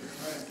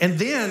 And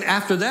then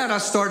after that,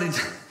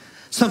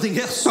 something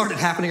else started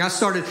happening. I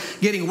started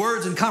getting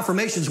words and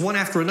confirmations one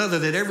after another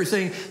that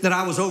everything that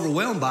I was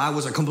overwhelmed by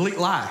was a complete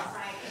lie.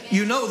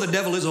 You know the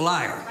devil is a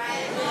liar.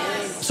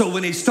 So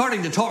when he's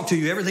starting to talk to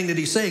you, everything that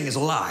he's saying is a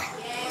lie.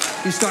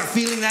 You start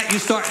feeling that, you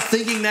start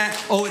thinking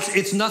that, oh,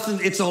 it's nothing,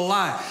 it's a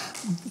lie.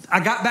 I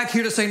got back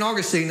here to St.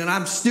 Augustine, and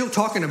I'm still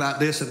talking about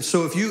this. And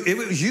so if it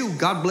was you,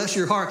 God bless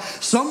your heart.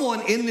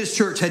 Someone in this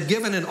church had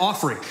given an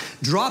offering,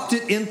 dropped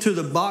it into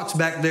the box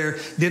back there,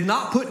 did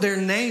not put their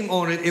name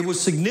on it. It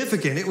was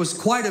significant. It was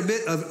quite a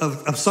bit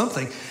of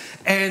something.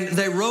 And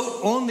they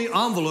wrote on the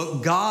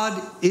envelope,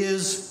 God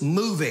is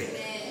moving.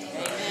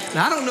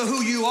 Now, I don't know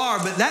who you are,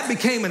 but that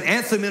became an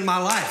anthem in my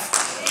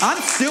life.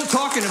 I'm still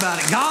talking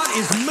about it. God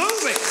is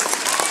moving.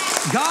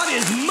 God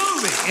is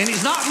moving, and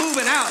he's not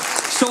moving out.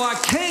 So I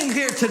came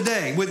here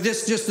today with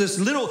this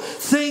little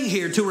thing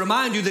here to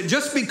remind you that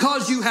just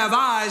because you have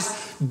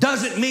eyes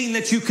doesn't mean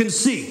that you can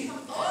see.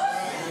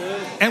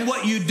 And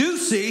what you do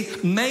see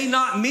may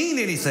not mean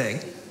anything.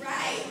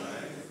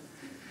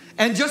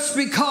 And just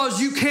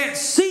because you can't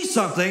see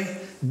something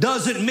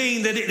doesn't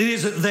mean that it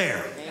isn't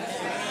there.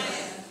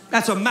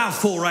 That's a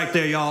mouthful right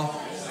there,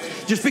 y'all.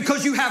 Just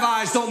because you have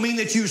eyes don't mean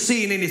that you're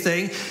seeing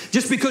anything.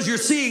 Just because you're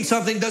seeing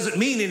something doesn't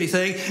mean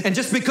anything. And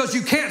just because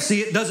you can't see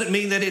it doesn't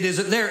mean that it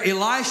isn't there.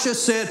 Elisha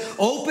said,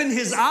 open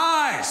his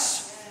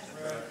eyes.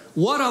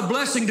 What a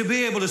blessing to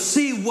be able to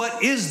see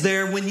what is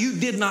there when you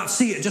did not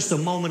see it just a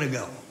moment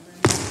ago.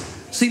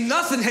 See,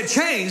 nothing had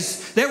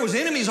changed. There was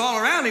enemies all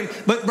around him,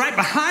 but right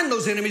behind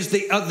those enemies,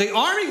 the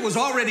army was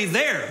already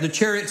there. The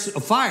chariots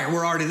of fire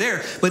were already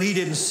there, but he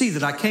didn't see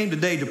that. I came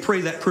today to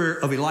pray that prayer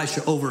of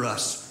Elisha over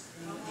us.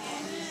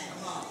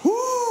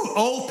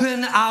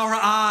 Open our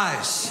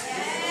eyes.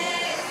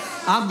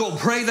 I'm going to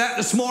pray that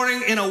this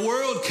morning in a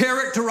world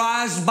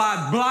characterized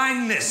by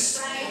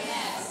blindness.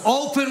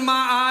 Open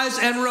my eyes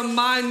and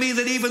remind me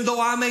that even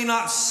though I may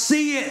not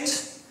see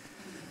it,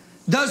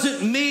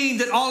 doesn't mean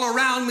that all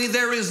around me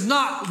there is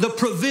not the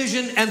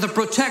provision and the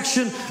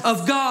protection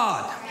of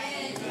God.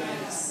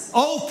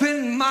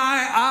 Open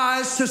my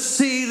eyes to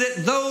see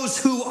that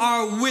those who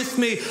are with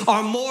me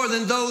are more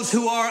than those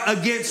who are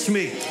against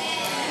me.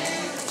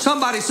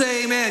 Somebody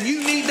say amen.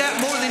 You need that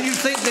more than you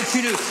think that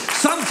you do.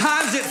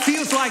 Sometimes it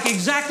feels like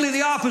exactly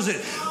the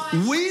opposite.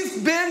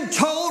 We've been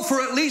told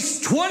for at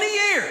least 20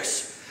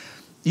 years,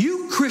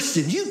 you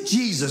Christian, you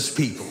Jesus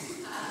people,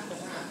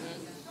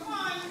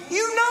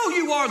 you know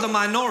you are the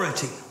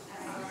minority.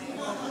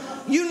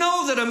 You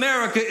know that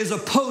America is a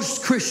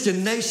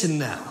post-Christian nation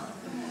now.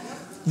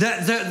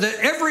 That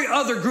every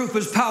other group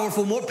is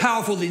powerful, more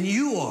powerful than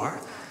you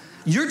are.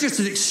 You're just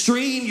an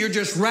extreme, you're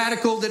just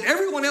radical, that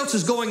everyone else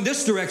is going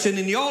this direction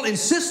and y'all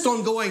insist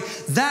on going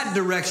that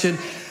direction.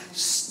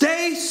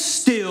 Stay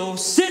still,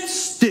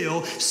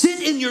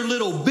 sit in your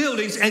little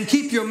buildings and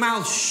keep your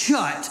mouth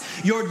shut.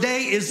 Your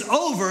day is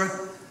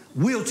over.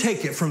 We'll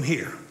take it from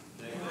here.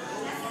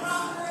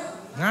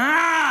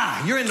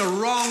 You're in the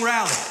wrong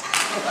rally.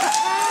 You're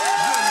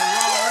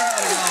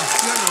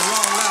in the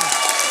wrong rally.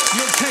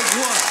 You'll take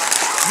what?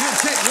 You'll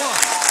take what?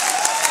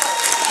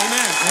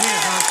 Amen.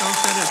 Don't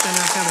stand up.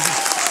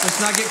 Let's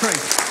not get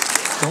crazy.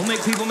 Don't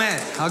make people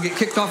mad. I'll get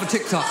kicked off of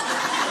TikTok.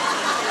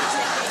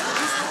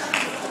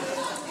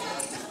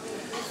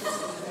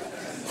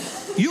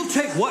 You'll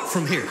take what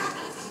from here?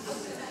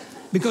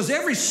 Because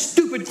every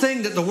stupid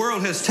thing that the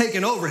world has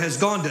taken over has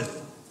gone to...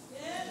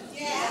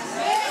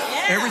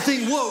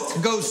 Everything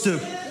woke goes to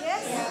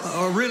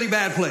a really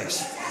bad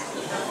place.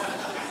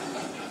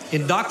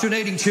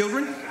 Indoctrinating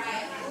children.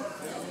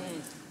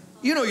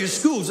 You know, your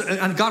schools,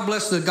 and God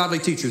bless the godly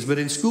teachers, but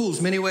in schools,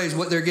 many ways,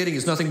 what they're getting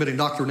is nothing but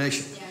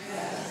indoctrination.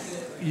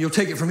 You'll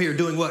take it from here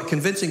doing what?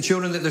 Convincing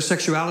children that their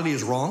sexuality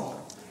is wrong?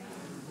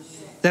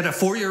 That a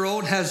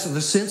 4-year-old has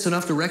the sense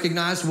enough to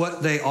recognize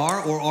what they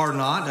are or are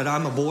not, that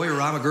I'm a boy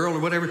or I'm a girl or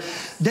whatever.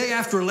 Day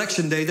after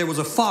election day, there was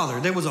a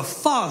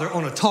father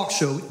on a talk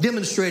show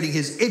demonstrating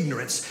his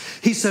ignorance.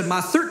 He said, my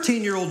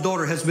 13-year-old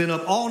daughter has been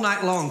up all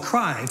night long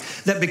crying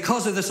that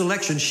because of this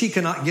election, she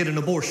cannot get an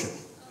abortion.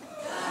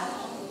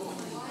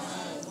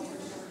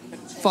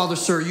 Father,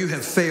 sir, you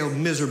have failed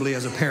miserably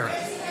as a parent.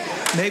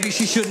 Maybe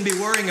she shouldn't be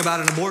worrying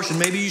about an abortion.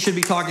 Maybe you should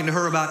be talking to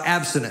her about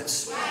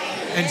abstinence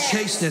and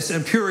chasteness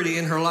and purity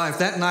in her life.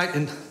 That night,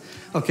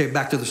 okay,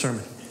 back to the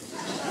sermon.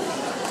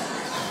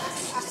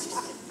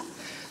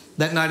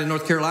 That night in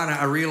North Carolina,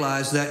 I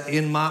realized that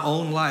in my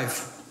own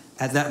life,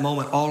 at that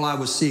moment, all I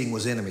was seeing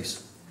was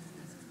enemies.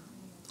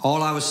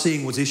 All I was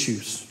seeing was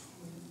issues,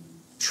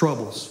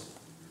 troubles.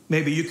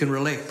 Maybe you can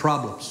relate,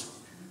 problems.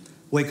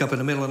 Wake up in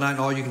the middle of the night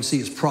and all you can see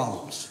is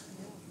problems.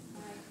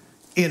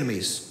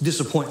 Enemies,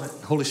 disappointment.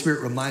 Holy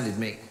Spirit reminded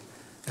me,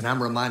 and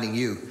I'm reminding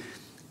you,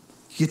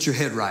 get your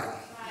head right.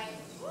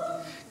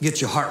 Get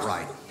your heart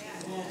right.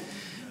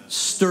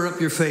 Stir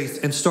up your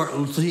faith and start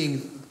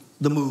seeing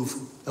the move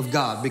of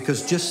God,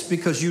 because just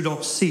because you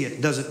don't see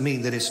it doesn't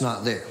mean that it's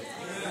not there.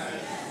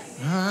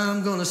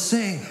 I'm going to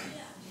sing.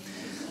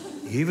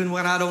 Even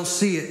when I don't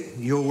see it,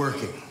 you're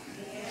working.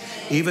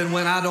 Even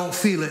when I don't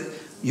feel it,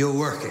 you're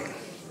working.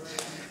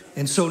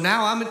 And so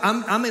now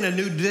I'm in a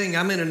new thing.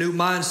 I'm in a new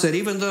mindset.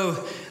 Even though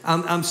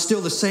I'm still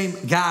the same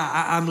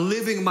guy, I'm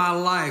living my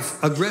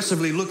life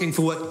aggressively looking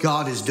for what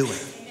God is doing.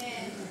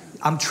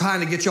 I'm trying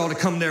to get y'all to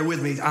come there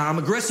with me. I'm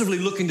aggressively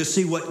looking to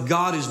see what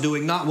God is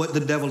doing, not what the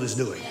devil is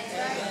doing.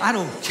 I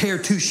don't care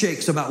two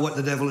shakes about what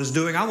the devil is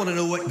doing. I want to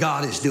know what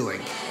God is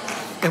doing.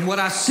 And what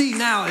I see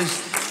now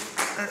is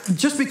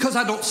just because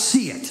I don't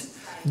see it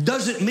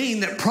doesn't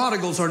mean that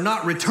prodigals are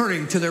not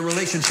returning to their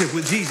relationship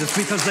with Jesus,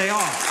 because they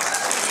are.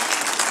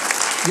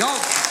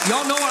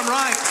 Y'all know I'm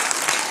right.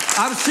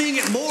 I'm seeing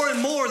it more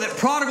and more that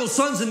prodigal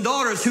sons and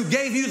daughters who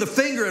gave you the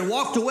finger and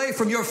walked away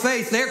from your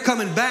faith, they're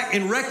coming back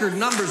in record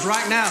numbers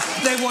right now.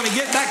 They want to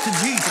get back to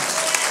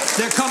Jesus.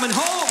 They're coming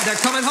home.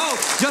 They're coming home.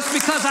 Just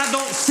because I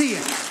don't see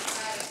it.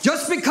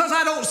 Just because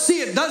I don't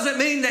see it doesn't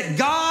mean that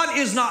God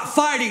is not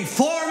fighting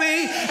for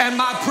me and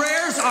my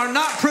prayers are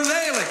not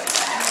prevailing.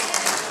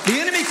 The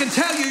enemy can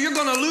tell you you're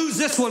going to lose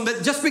this one,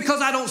 but just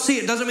because I don't see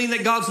it doesn't mean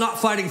that God's not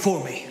fighting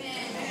for me.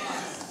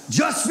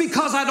 Just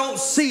because I don't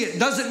see it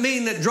doesn't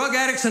mean that drug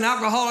addicts and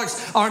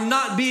alcoholics are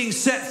not being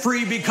set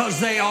free, because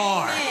they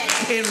are.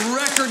 In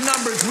record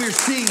numbers, we're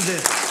seeing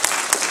this.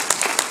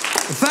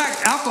 In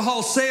fact,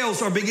 alcohol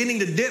sales are beginning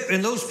to dip,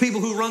 and those people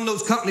who run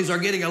those companies are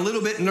getting a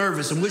little bit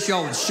nervous and wish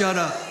y'all would shut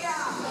up.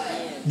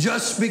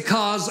 Just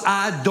because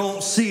I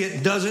don't see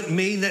it doesn't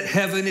mean that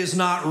heaven is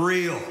not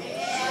real.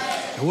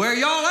 Where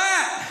y'all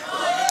at?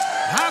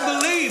 I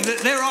believe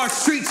that there are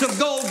streets of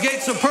gold,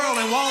 gates of pearl,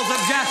 and walls of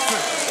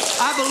jasper.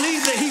 I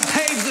believe that he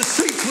paves the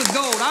streets with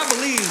gold. I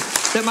believe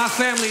that my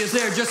family is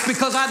there. Just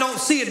because I don't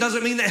see it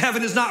doesn't mean that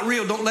heaven is not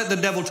real. Don't let the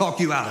devil talk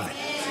you out of it.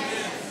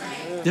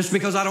 Just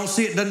because I don't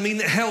see it doesn't mean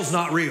that hell's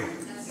not real.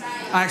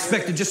 I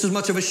expected just as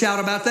much of a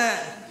shout about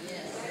that.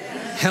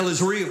 Hell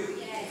is real.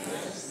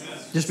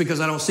 Just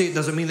because I don't see it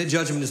doesn't mean that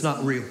judgment is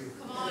not real.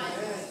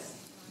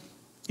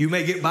 You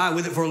may get by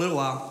with it for a little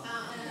while.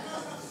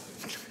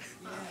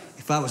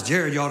 If I was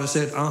Jared, y'all would have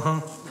said,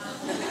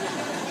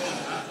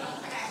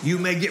 You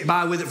may get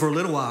by with it for a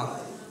little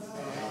while,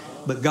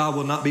 but God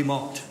will not be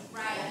mocked.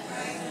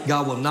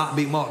 God will not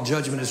be mocked.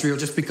 Judgment is real.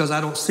 Just because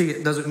I don't see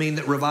it doesn't mean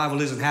that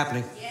revival isn't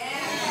happening.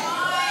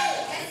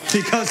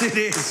 Because it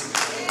is.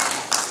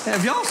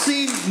 Have y'all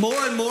seen more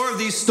and more of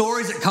these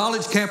stories at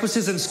college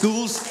campuses and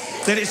schools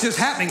that it's just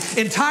happening?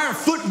 Entire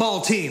football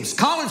teams,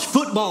 college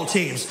football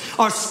teams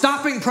are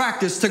stopping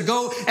practice to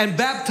go and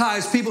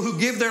baptize people who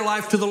give their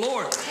life to the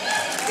Lord.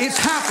 It's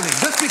happening.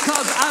 Just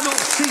because I don't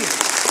see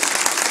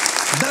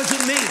it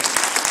doesn't mean it.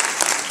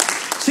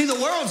 See, the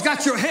world's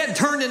got your head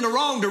turned in the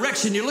wrong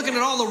direction. You're looking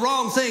at all the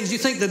wrong things. You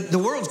think that the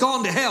world's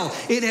gone to hell.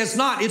 It has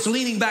not. It's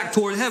leaning back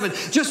toward heaven.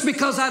 Just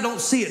because I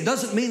don't see it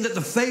doesn't mean that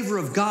the favor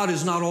of God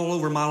is not all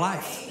over my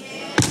life.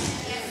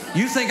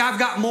 You think I've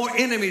got more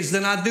enemies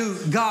than I do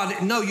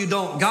God. No, you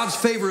don't. God's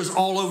favor is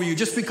all over you.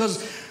 Just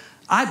because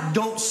I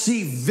don't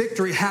see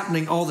victory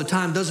happening all the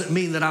time doesn't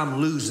mean that I'm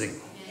losing.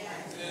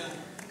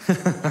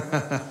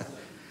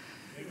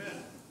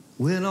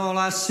 When all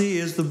I see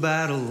is the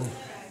battle,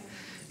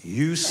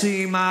 you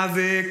see my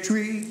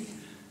victory.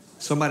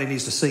 Somebody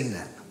needs to sing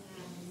that.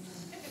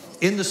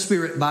 In the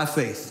Spirit, by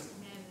faith,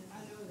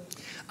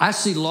 I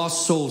see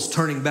lost souls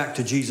turning back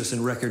to Jesus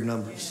in record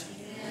numbers.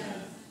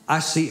 I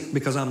see it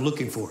because I'm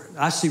looking for it.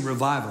 I see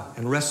revival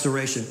and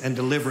restoration and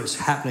deliverance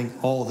happening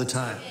all the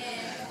time.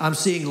 I'm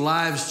seeing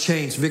lives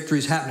changed,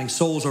 victories happening,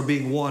 souls are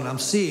being won. I'm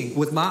seeing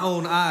with my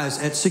own eyes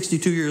at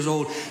 62 years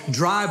old,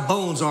 dry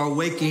bones are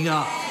waking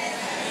up.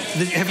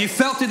 Have you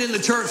felt it in the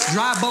church?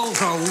 Dry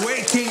bones are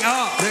waking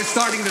up. They're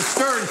starting to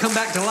stir and come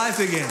back to life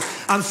again.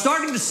 I'm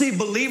starting to see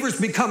believers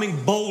becoming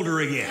bolder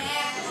again.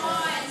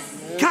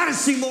 Got to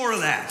see more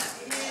of that.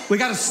 We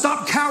got to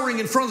stop cowering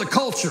in front of the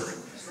culture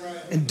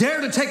and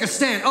dare to take a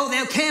stand. Oh,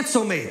 they'll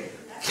cancel me.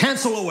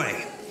 Cancel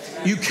away.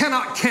 You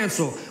cannot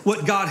cancel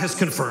what God has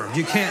confirmed.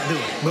 You can't do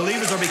it.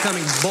 Believers are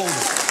becoming bolder.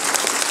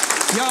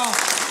 Y'all,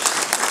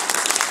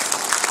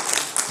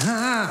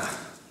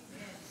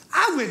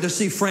 I went to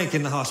see Frank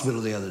in the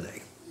hospital the other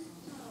day.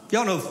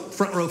 Y'all know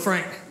Front Row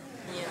Frank?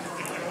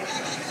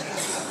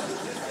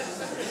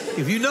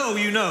 If you know,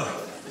 you know.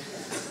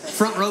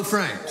 Front Row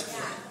Frank.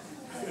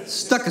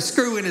 Stuck a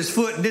screw in his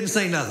foot and didn't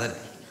say nothing.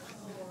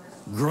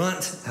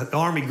 Grunt,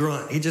 army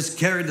grunt. He just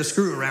carried the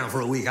screw around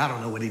for a week. I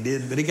don't know what he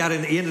did, but he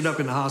ended up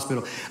in the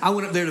hospital. I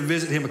went up there to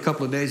visit him a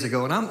couple of days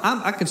ago, and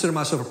I consider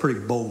myself a pretty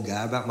bold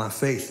guy about my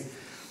faith.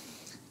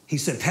 He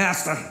said,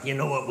 Pastor, you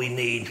know what we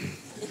need?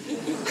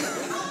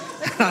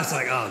 And I was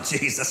like, oh,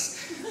 Jesus,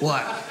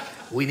 what?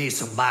 We need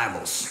some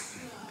Bibles.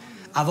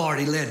 I've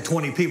already led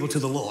 20 people to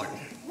the Lord.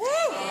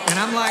 And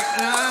I'm like,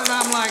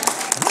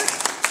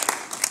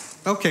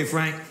 what? Okay,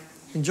 Frank,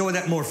 enjoy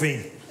that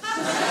morphine.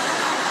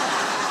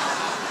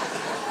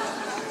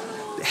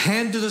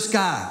 Hand to the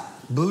sky.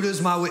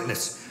 Buddha's my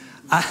witness.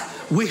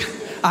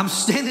 I'm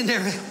standing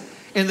there,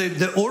 and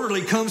the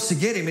orderly comes to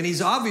get him, and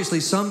he's obviously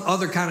some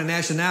other kind of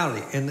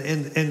nationality.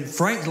 And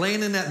Frank's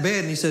laying in that bed,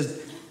 and he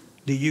says,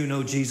 do you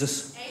know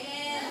Jesus? Amen.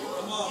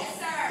 Yes,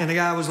 sir. And the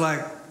guy was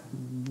like,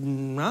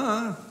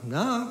 no.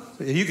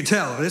 And you could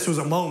tell this was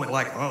a moment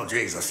like, oh,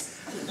 Jesus.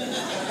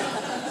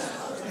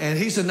 And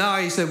he said, no.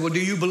 He said, well, do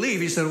you believe?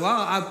 He said,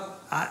 well,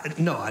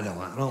 no, I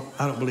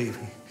don't believe.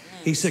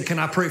 He said, can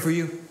I pray for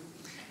you?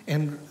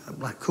 And I'm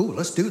like, cool,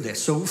 let's do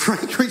this. So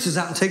Frank reaches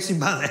out and takes him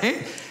by the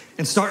hand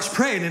and starts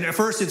praying. And at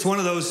first it's one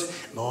of those,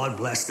 Lord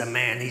bless the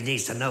man, he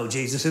needs to know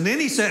Jesus. And then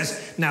he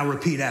says, now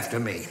repeat after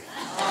me.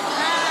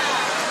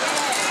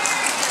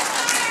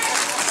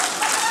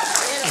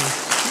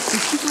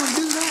 Is he going to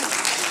do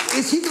that?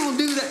 Is he going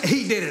to do that?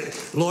 He did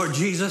it. Lord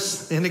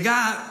Jesus. And the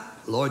guy,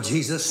 Lord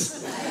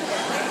Jesus,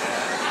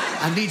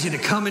 I need you to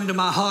come into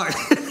my heart.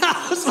 And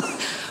I was like,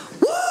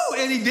 woo!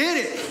 And he did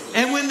it.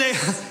 And when they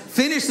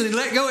finished and he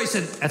let go, he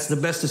said, that's the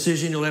best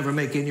decision you'll ever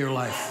make in your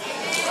life.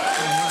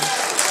 Right.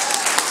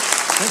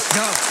 Let's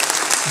go.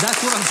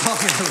 That's what I'm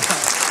talking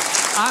about.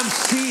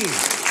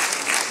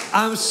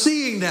 I'm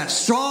seeing that.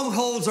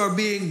 Strongholds are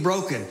being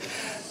broken.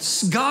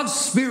 God's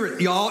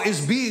Spirit, y'all,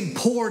 is being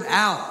poured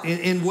out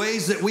in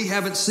ways that we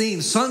haven't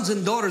seen. Sons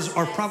and daughters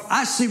are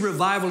I see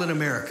revival in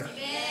America.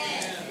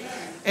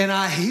 And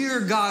I hear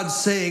God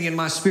saying in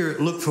my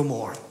spirit, look for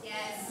more.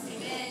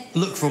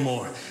 Look for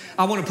more.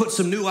 I want to put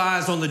some new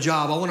eyes on the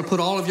job. I want to put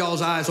all of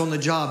y'all's eyes on the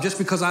job. Just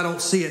because I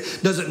don't see it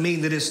doesn't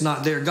mean that it's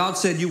not there. God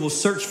said you will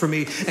search for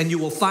me and you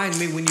will find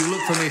me when you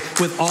look for me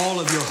with all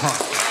of your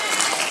heart.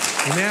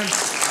 Amen.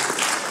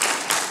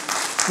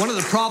 One of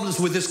the problems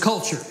with this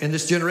culture and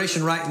this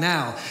generation right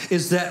now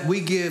is that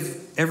we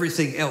give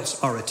everything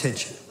else our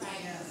attention.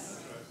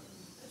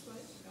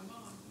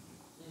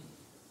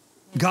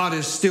 God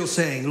is still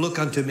saying, look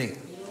unto me.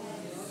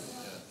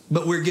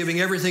 But we're giving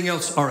everything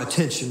else our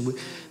attention.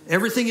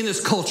 Everything in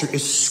this culture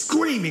is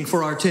screaming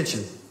for our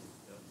attention.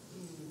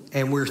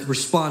 And we're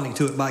responding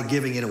to it by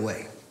giving it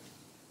away.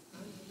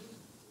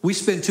 We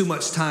spend too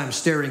much time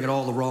staring at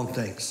all the wrong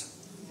things.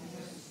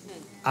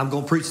 I'm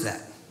going to preach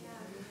that.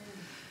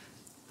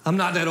 I'm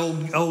not that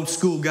old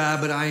school guy,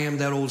 but I am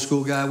that old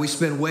school guy. We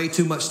spend way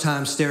too much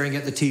time staring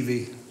at the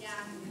TV. Yeah,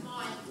 come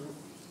on.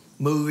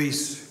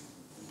 Movies,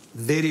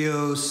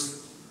 videos,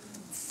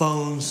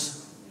 phones.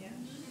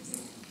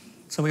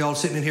 Some of y'all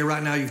sitting in here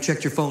right now, you've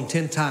checked your phone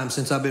 10 times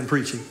since I've been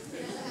preaching.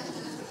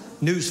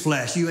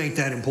 Newsflash, you ain't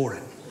that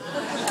important.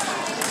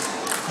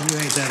 You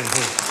ain't that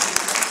important.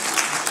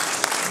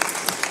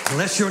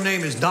 Unless your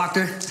name is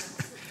Doctor,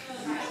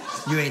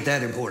 you ain't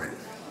that important.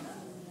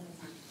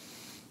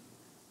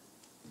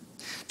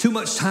 Too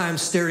much time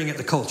staring at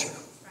the culture.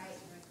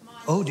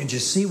 Oh, did you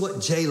see what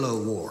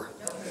J-Lo wore?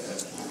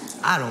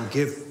 I don't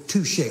give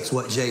two shakes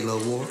what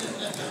J-Lo wore.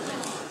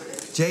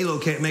 J-Lo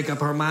can't make up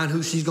her mind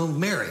who she's going to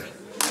marry.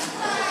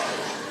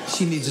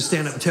 She needs to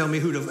stand up and tell me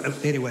who to...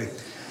 Anyway.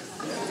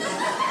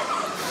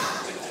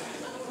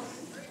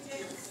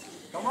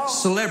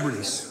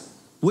 Celebrities.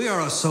 We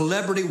are a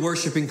celebrity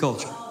worshiping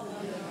culture.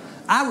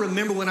 I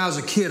remember when I was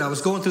a kid, I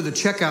was going through the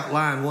checkout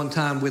line one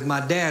time with my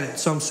dad at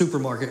some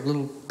supermarket,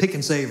 little Pick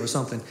and Save or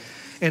something.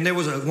 And there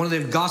was one of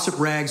them gossip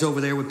rags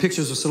over there with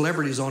pictures of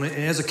celebrities on it.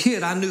 And as a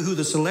kid, I knew who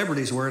the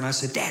celebrities were. And I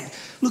said, Dad,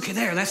 look at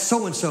there, that's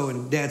so-and-so.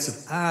 And Dad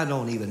said, I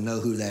don't even know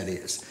who that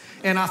is.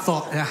 And I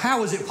thought, now,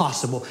 how is it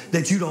possible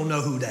that you don't know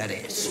who that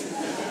is?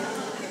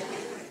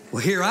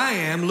 Well, here I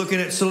am looking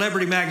at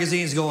celebrity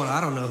magazines going,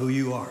 I don't know who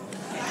you are.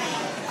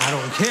 I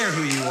don't care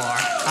who you are.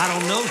 I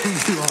don't know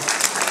who you are.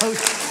 Oh,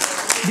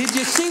 did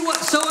you see what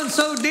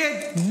so-and-so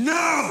did?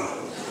 No!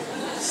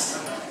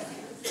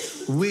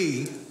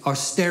 We are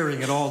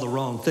staring at all the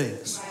wrong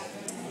things.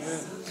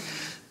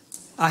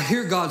 I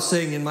hear God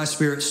saying in my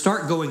spirit,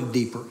 start going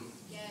deeper.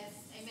 Yes,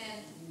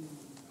 amen.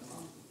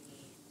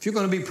 If you're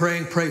going to be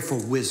praying, pray for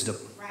wisdom.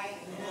 Right.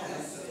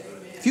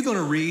 If you're going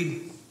to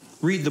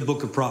read the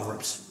book of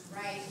Proverbs.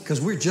 Right. Because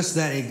we're just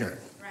that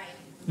ignorant. Right.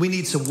 We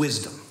need some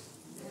wisdom.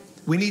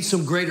 We need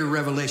some greater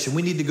revelation.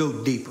 We need to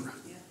go deeper.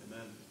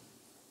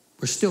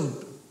 We're still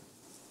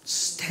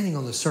standing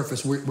on the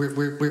surface.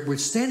 We're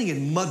standing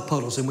in mud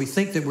puddles and we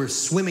think that we're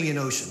swimming in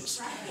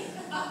oceans.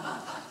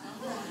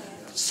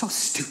 So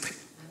stupid.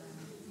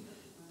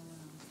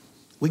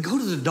 We go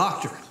to the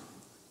doctor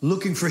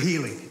looking for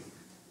healing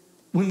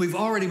when we've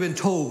already been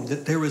told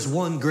that there is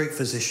one great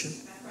physician.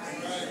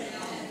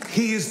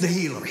 He is the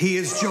healer. He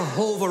is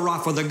Jehovah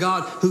Rapha, the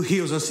God who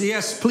heals us.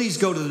 Yes, please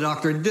go to the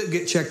doctor and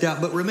get checked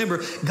out. But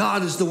remember,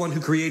 God is the one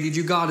who created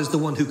you. God is the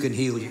one who can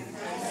heal you.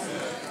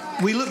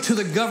 We look to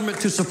the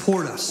government to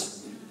support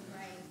us.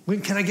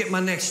 When can I get my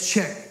next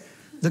check?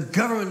 The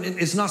government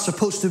is not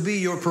supposed to be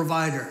your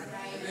provider.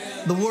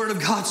 The Word of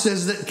God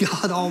says that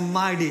God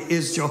Almighty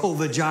is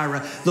Jehovah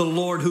Jireh, the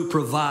Lord who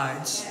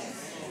provides.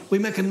 We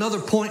make another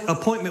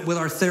appointment with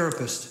our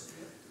therapist,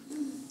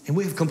 and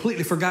we have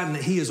completely forgotten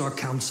that He is our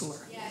counselor.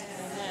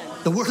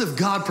 The Word of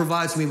God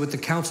provides me with the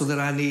counsel that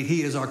I need.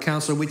 He is our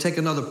counselor. We take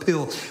another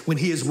pill when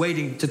He is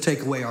waiting to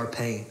take away our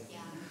pain.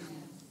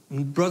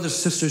 And brothers,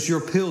 sisters, your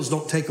pills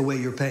don't take away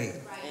your pain.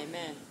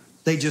 Amen.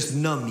 They just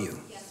numb you.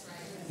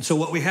 And so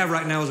what we have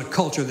right now is a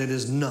culture that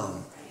is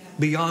numb,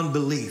 beyond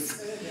belief.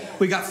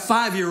 We got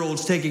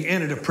 5-year-olds taking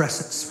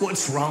antidepressants.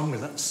 What's wrong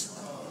with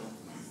us?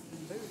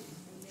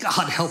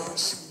 God help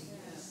us.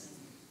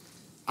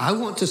 I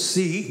want to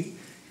see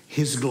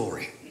His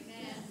glory.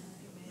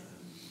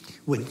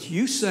 When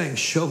you sang,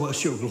 show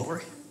us your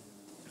glory,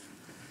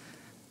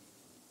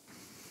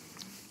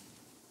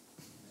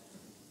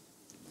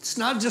 it's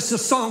not just a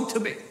song to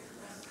me.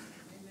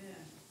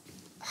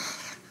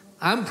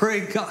 I'm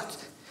praying, God,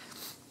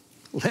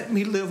 let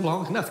me live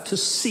long enough to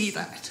see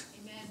that.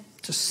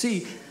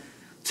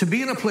 To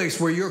be in a place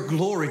where your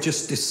glory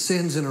just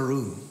descends in a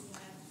room.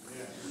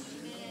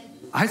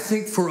 I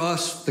think for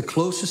us, the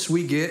closest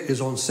we get is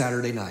on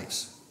Saturday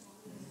nights.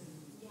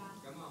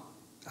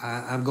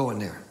 I'm going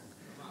there.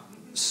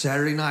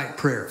 Saturday night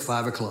prayer,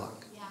 5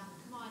 o'clock.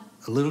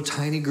 A little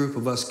tiny group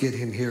of us get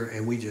in here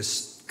and we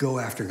just go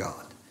after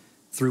God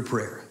through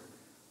prayer.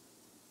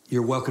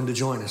 You're welcome to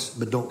join us,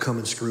 but don't come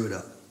and screw it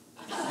up.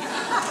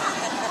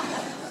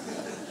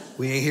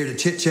 We ain't here to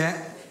chit-chat,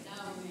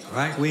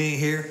 right? We ain't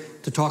here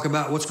to talk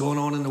about what's going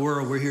on in the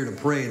world. We're here to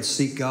pray and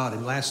seek God.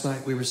 And last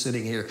night we were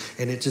sitting here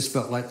and it just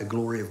felt like the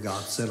glory of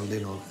God settled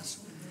in on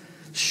us.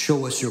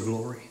 Show us your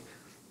glory.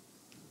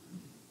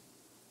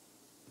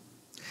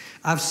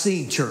 I've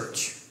seen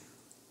church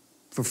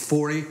for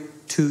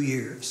 42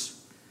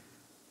 years.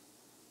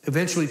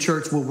 Eventually,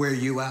 church will wear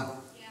you out.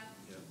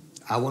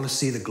 I want to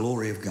see the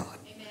glory of God.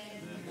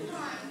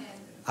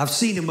 I've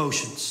seen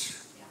emotions.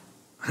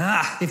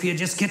 If you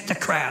just get the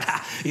crowd,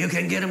 you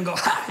can get them go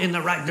in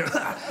the right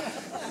direction.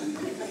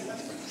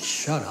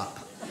 Shut up.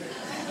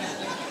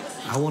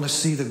 I want to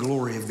see the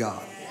glory of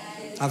God.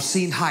 I've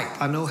seen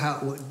hype. I know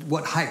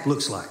what hype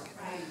looks like.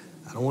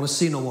 I don't want to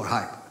see no more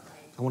hype.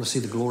 I want to see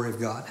the glory of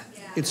God.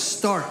 It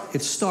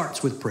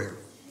starts with prayer.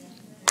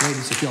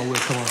 Ladies, if y'all will,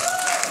 come on.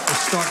 It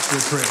starts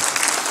with prayer.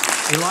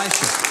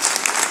 Elisha.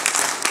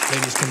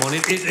 Ladies, come on.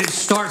 It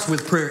starts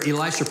with prayer.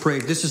 Elisha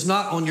prayed. This is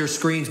not on your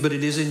screens, but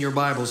it is in your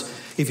Bibles.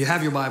 If you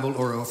have your Bible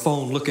or a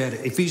phone, look at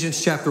it.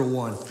 Ephesians chapter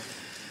 1.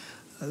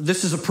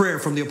 This is a prayer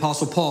from the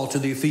Apostle Paul to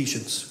the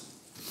Ephesians.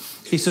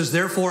 He says,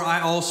 therefore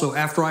I also,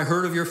 after I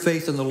heard of your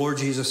faith in the Lord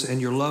Jesus and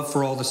your love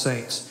for all the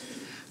saints,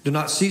 do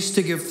not cease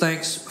to give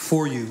thanks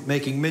for you,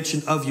 making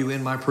mention of you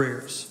in my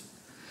prayers,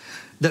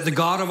 that the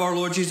God of our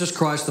Lord Jesus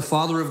Christ, the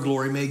Father of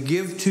glory, may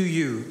give to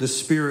you the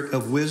spirit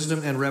of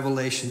wisdom and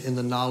revelation in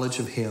the knowledge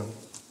of him.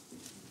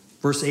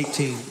 Verse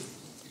 18,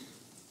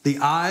 the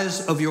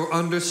eyes of your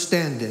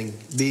understanding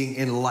being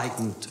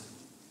enlightened,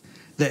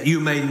 that you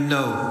may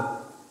know.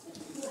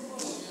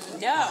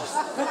 No.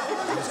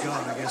 Praise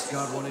God. I guess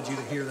God wanted you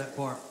to hear that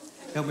part.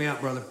 Help me out,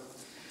 brother.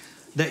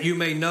 That you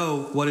may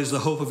know what is the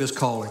hope of his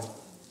calling,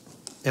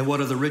 and what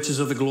are the riches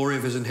of the glory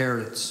of his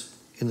inheritance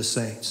in the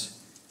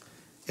saints,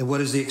 and what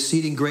is the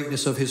exceeding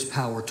greatness of his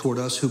power toward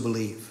us who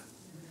believe,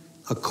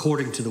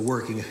 according to the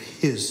working of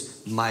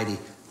his mighty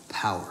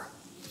power.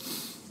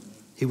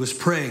 He was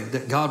praying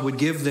that God would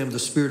give them the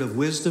spirit of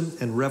wisdom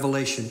and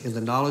revelation in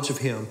the knowledge of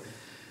him,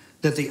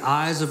 that the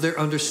eyes of their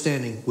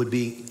understanding would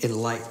be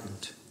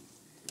enlightened.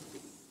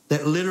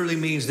 That literally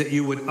means that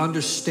you would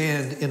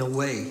understand in a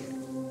way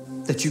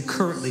that you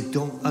currently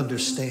don't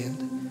understand.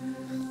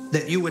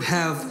 That you would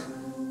have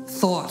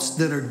thoughts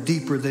that are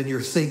deeper than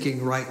you're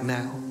thinking right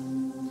now.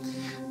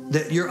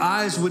 That your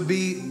eyes would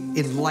be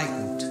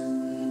enlightened,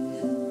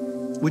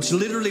 which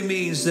literally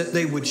means that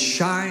they would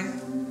shine,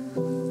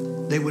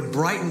 they would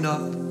brighten up,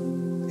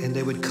 and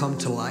they would come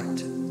to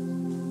light.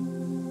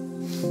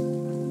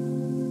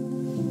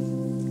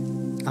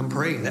 I'm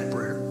praying that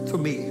prayer for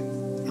me.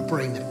 I'm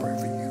praying that prayer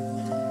for you.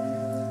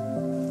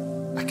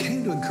 I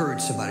came to encourage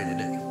somebody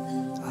today.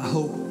 I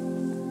hope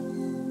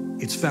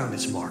it's found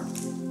its mark.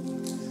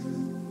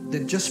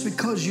 That just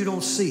because you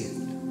don't see it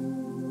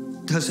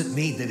doesn't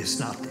mean that it's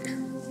not there.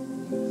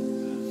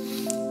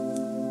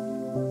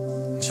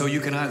 So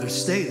you can either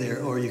stay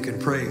there or you can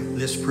pray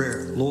this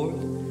prayer. Lord,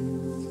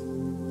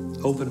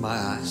 open my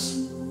eyes.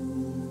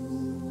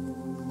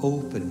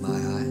 Open my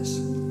eyes.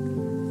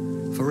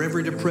 For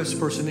every depressed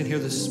person in here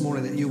this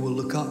morning, that you will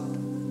look up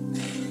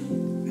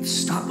and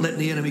stop letting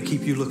the enemy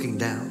keep you looking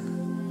down.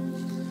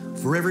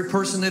 For every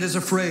person that is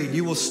afraid,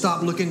 you will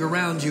stop looking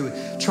around you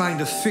trying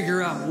to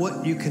figure out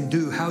what you can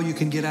do, how you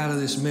can get out of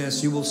this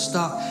mess. You will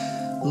stop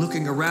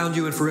looking around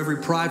you, and for every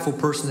prideful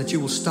person, that you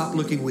will stop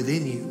looking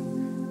within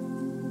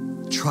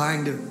you,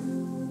 trying to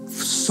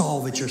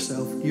solve it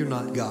yourself. You're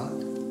not God.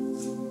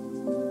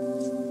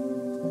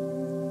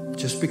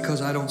 Just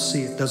because I don't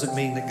see it doesn't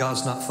mean that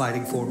God's not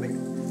fighting for me.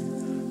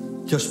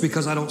 Just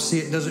because I don't see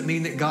it doesn't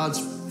mean that God's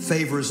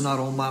favor is not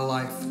on my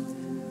life.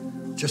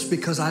 Just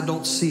because I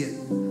don't see it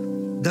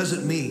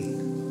doesn't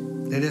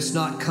mean that it's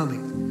not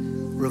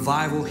coming.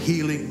 Revival,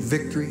 healing,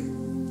 victory,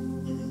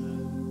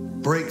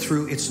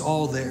 breakthrough, it's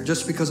all there.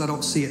 Just because I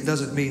don't see it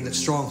doesn't mean that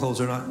strongholds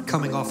are not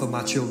coming off of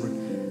my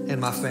children and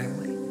my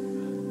family.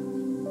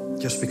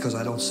 Just because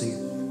I don't see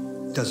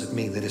it doesn't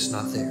mean that it's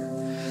not there.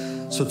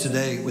 So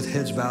today, with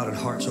heads bowed and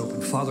hearts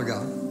open, Father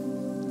God,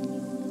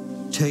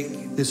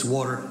 take this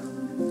water,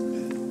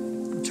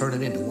 turn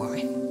it into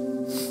wine.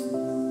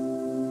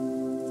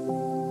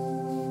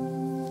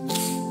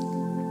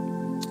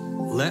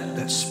 Let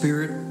that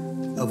spirit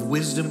of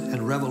wisdom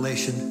and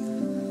revelation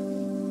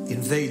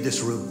invade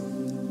this room.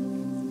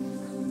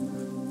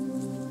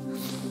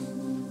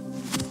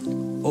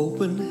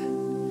 Open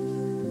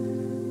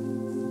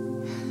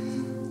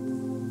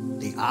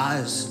the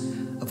eyes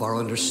of our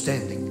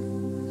understanding,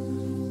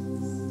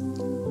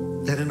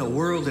 that in a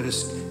world that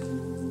is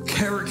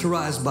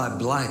characterized by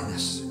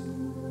blindness,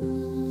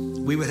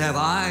 we would have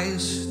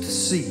eyes to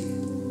see.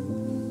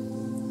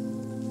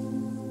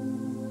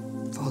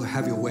 Father,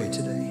 have your way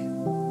today.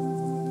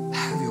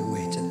 Have your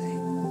way today.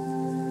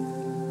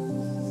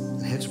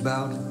 Heads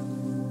bowed,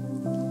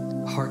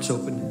 hearts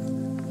open.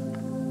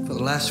 For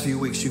the last few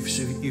weeks,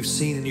 you've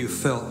seen and you've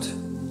felt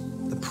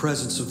the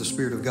presence of the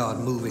Spirit of God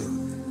moving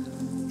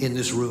in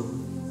this room.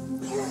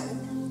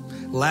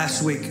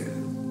 Last week,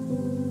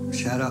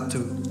 shout out to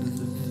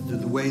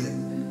the way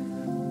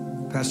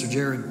that Pastor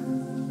Jared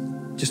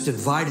just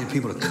invited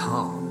people to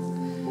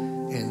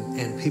come,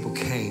 and people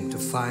came to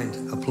find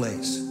a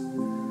place.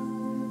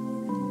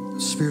 The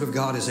Spirit of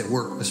God is at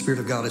work. The Spirit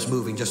of God is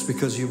moving. Just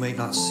because you may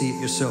not see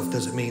it yourself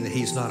doesn't mean that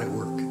He's not at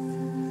work.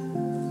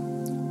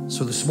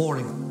 So this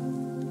morning,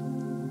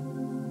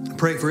 I'm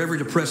praying for every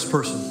depressed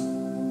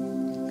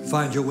person.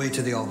 Find your way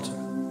to the altar.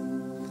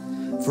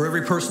 For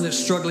every person that's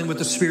struggling with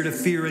the spirit of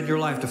fear in your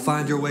life, to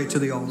find your way to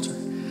the altar.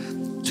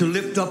 To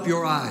lift up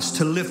your eyes,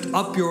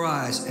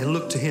 and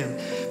look to him.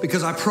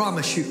 Because I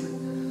promise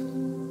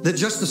you that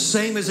just the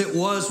same as it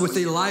was with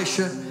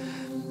Elisha,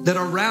 that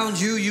around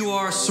you, you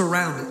are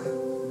surrounded.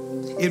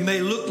 It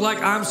may look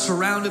like I'm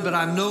surrounded, but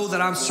I know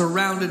that I'm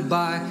surrounded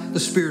by the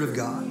Spirit of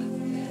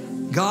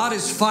God. God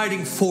is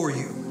fighting for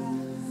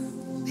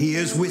you. He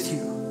is with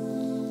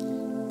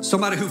you.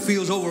 Somebody who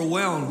feels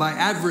overwhelmed by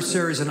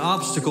adversaries and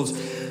obstacles,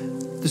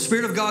 the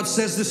Spirit of God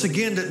says this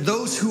again, that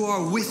those who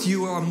are with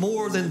you are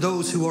more than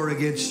those who are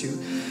against you.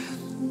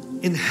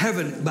 In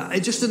heaven,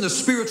 just in the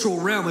spiritual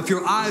realm, if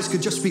your eyes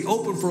could just be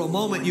open for a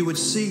moment, you would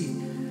see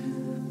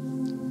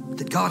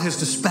that God has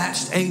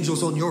dispatched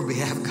angels on your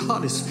behalf.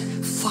 God is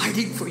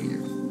fighting for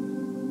you.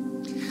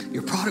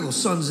 Your prodigal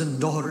sons and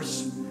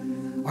daughters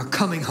are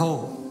coming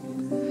home.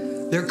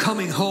 They're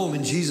coming home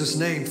in Jesus'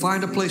 name.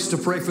 Find a place to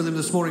pray for them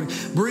this morning.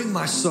 Bring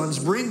my sons,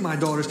 bring my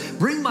daughters,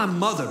 bring my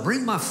mother,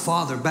 bring my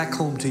father back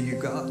home to you,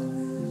 God.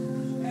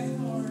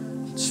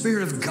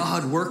 Spirit of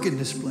God, work in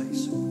this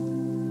place.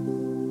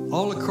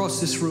 All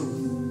across this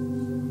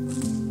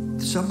room.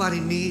 Somebody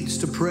needs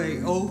to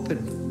pray.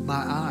 Open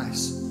my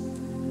eyes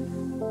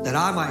that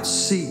I might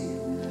see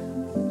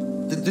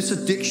that this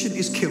addiction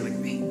is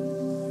killing me.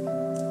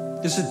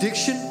 This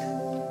addiction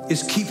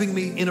is keeping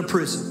me in a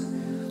prison.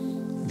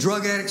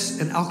 Drug addicts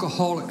and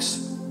alcoholics,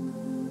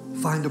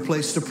 find a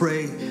place to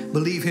pray.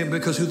 Believe him,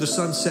 because who the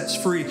Son sets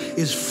free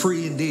is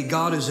free indeed.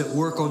 God is at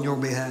work on your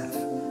behalf.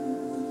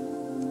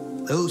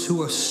 Those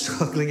who are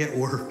struggling at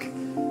work.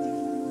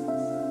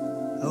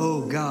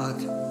 Oh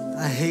God,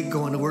 I hate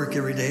going to work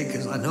every day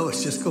because I know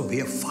it's just going to be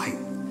a fight.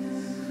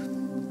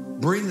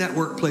 Bring that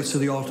workplace to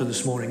the altar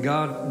this morning.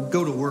 God,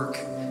 go to work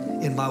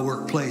in my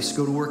workplace.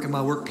 Go to work in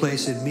my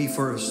workplace in me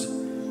first.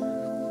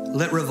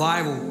 Let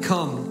revival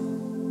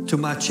come to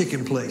my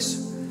chicken place.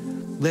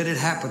 Let it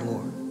happen,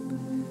 Lord.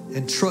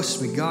 And trust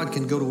me, God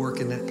can go to work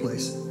in that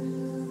place.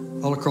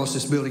 All across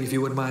this building, if you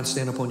wouldn't mind,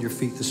 stand up on your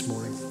feet this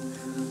morning.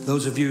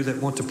 Those of you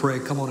that want to pray,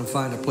 come on and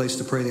find a place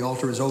to pray. The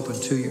altar is open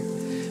to you.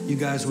 You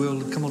guys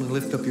will come on and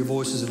lift up your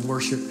voices and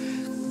worship.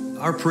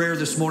 Our prayer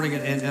this morning,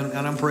 and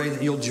I'm praying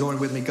that you'll join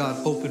with me.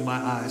 God, open my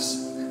eyes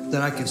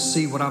that I can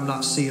see what I'm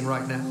not seeing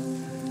right now.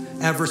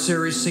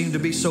 Adversaries seem to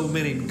be so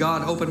many.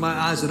 God, open my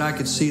eyes that I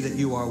can see that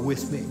you are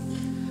with me.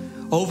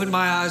 Open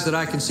my eyes that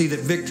I can see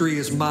that victory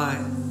is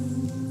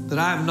mine, that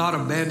I am not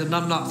abandoned,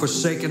 I'm not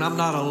forsaken, I'm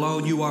not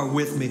alone, you are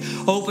with me.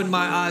 Open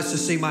my eyes to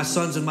see my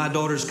sons and my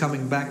daughters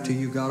coming back to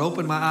you, God.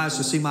 Open my eyes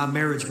to see my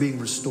marriage being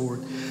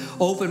restored.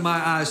 Open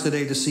my eyes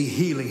today to see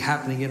healing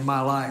happening in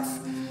my life.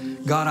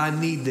 God, I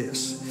need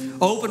this.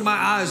 Open my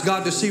eyes,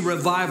 God, to see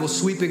revival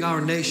sweeping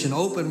our nation.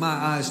 Open my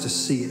eyes to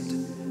see it.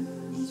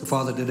 So,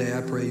 Father, today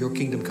I pray your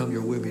kingdom come,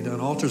 your will be done.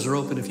 Altars are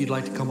open if you'd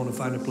like to come on and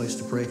find a place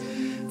to pray.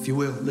 If you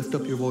will, lift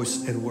up your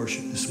voice and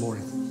worship this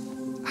morning.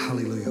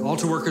 Hallelujah.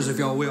 Altar workers, if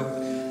y'all will,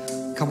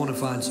 come on and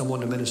find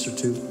someone to minister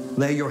to.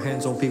 Lay your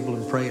hands on people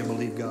and pray and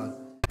believe God.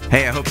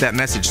 Hey, I hope that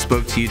message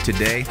spoke to you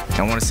today.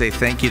 I want to say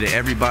thank you to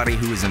everybody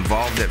who is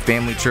involved at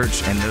Family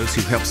Church and those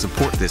who help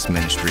support this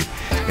ministry.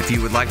 If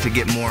you would like to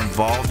get more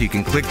involved, you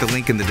can click the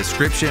link in the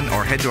description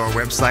or head to our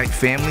website,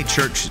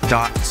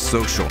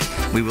 familychurch.social.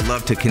 We would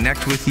love to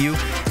connect with you,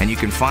 and you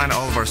can find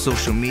all of our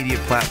social media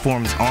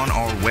platforms on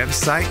our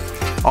website.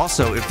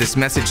 Also, if this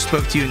message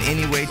spoke to you in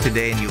any way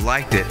today and you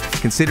liked it,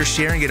 consider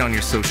sharing it on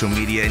your social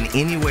media in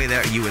any way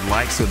that you would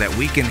like so that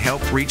we can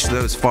help reach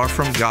those far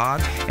from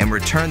God and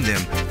return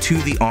them to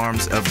the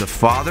arms of the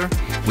Father.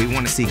 We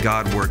want to see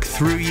God work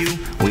through you.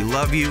 We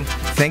love you.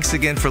 Thanks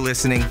again for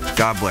listening.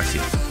 God bless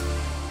you.